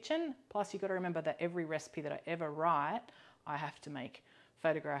around in the kitchen. Plus, you've got to remember that every recipe that I ever write, I have to make,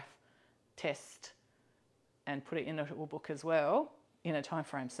 photograph, test, and put it in a book as well in a time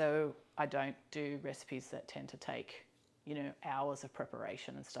frame. So I don't do recipes that tend to take, you know, hours of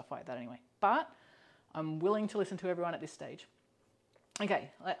preparation and stuff like that anyway. But I'm willing to listen to everyone at this stage.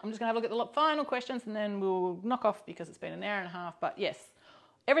 Okay, I'm just going to have a look at the final questions and then we'll knock off because it's been an hour and a half. But yes,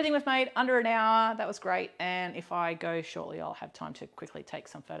 everything was made under an hour. That was great. And if I go shortly, I'll have time to quickly take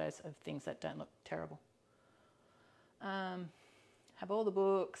some photos of things that don't look terrible. Have all the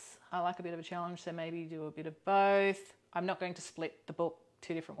books. I like a bit of a challenge, so maybe do a bit of both. I'm not going to split the book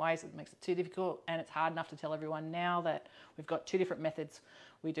 2 different ways. It makes it too difficult, and it's hard enough to tell everyone now that we've got 2 different methods.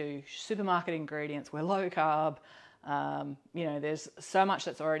 We do supermarket ingredients. We're low carb. You know, there's so much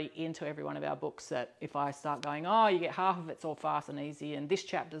that's already into every one of our books that if I start going, oh, you get half of it's all fast and easy and this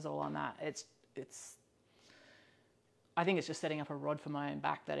chapter's all on that, I think it's just setting up a rod for my own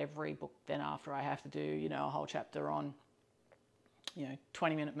back that every book then after I have to do, you know, a whole chapter on, you know,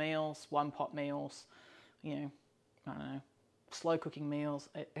 20-minute meals, 1-pot meals, you know, I don't know, slow cooking meals,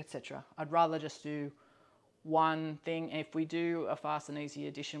 etc. I'd rather just do one thing. If we do a fast and easy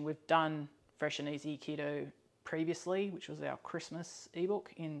edition, we've done Fresh and Easy Keto previously, which was our Christmas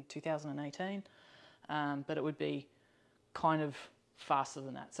ebook in 2018, but it would be kind of faster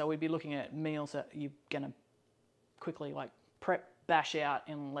than that. So we'd be looking at meals that you're going to quickly like prep, bash out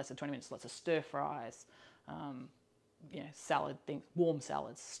in less than 20 minutes, lots of stir fries, you know, salad things, warm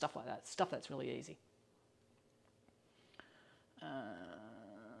salads, stuff like that, stuff that's really easy.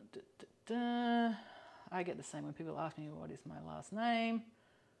 I get the same when people ask me what is my last name.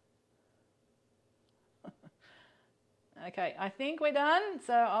 Okay, I think we're done.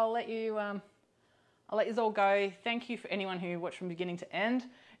 So I'll let you all go. Thank you for anyone who watched from beginning to end.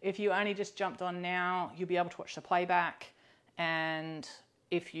 If you only just jumped on now, you'll be able to watch the playback. And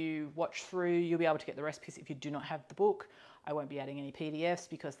if you watch through, you'll be able to get the recipes if you do not have the book. I won't be adding any PDFs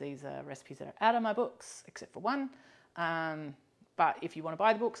because these are recipes that are out of my books, except for one. But if you want to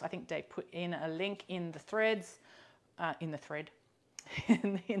buy the books, I think Dave put in a link in the threads, in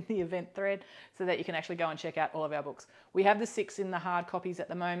the event thread, so that you can actually go and check out all of our books. We have the 6 in the hard copies at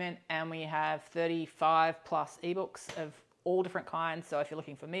the moment, and we have 35 plus ebooks of all different kinds. So if you're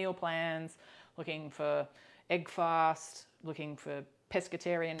looking for meal plans, looking for egg fast, looking for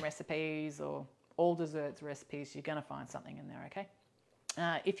pescatarian recipes, or all desserts recipes, you're going to find something in there, okay?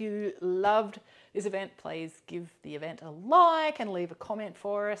 If you loved this event, please give the event a like and leave a comment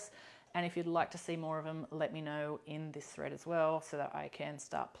for us. And if you'd like to see more of them, let me know in this thread as well, so that I can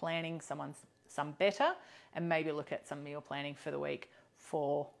start planning some better, and maybe look at some meal planning for the week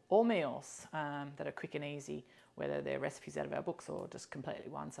for all meals that are quick and easy, whether they're recipes out of our books or just completely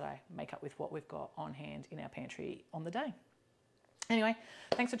ones that I make up with what we've got on hand in our pantry on the day. Anyway,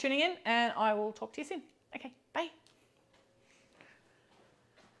 thanks for tuning in, and I will talk to you soon. Okay, bye.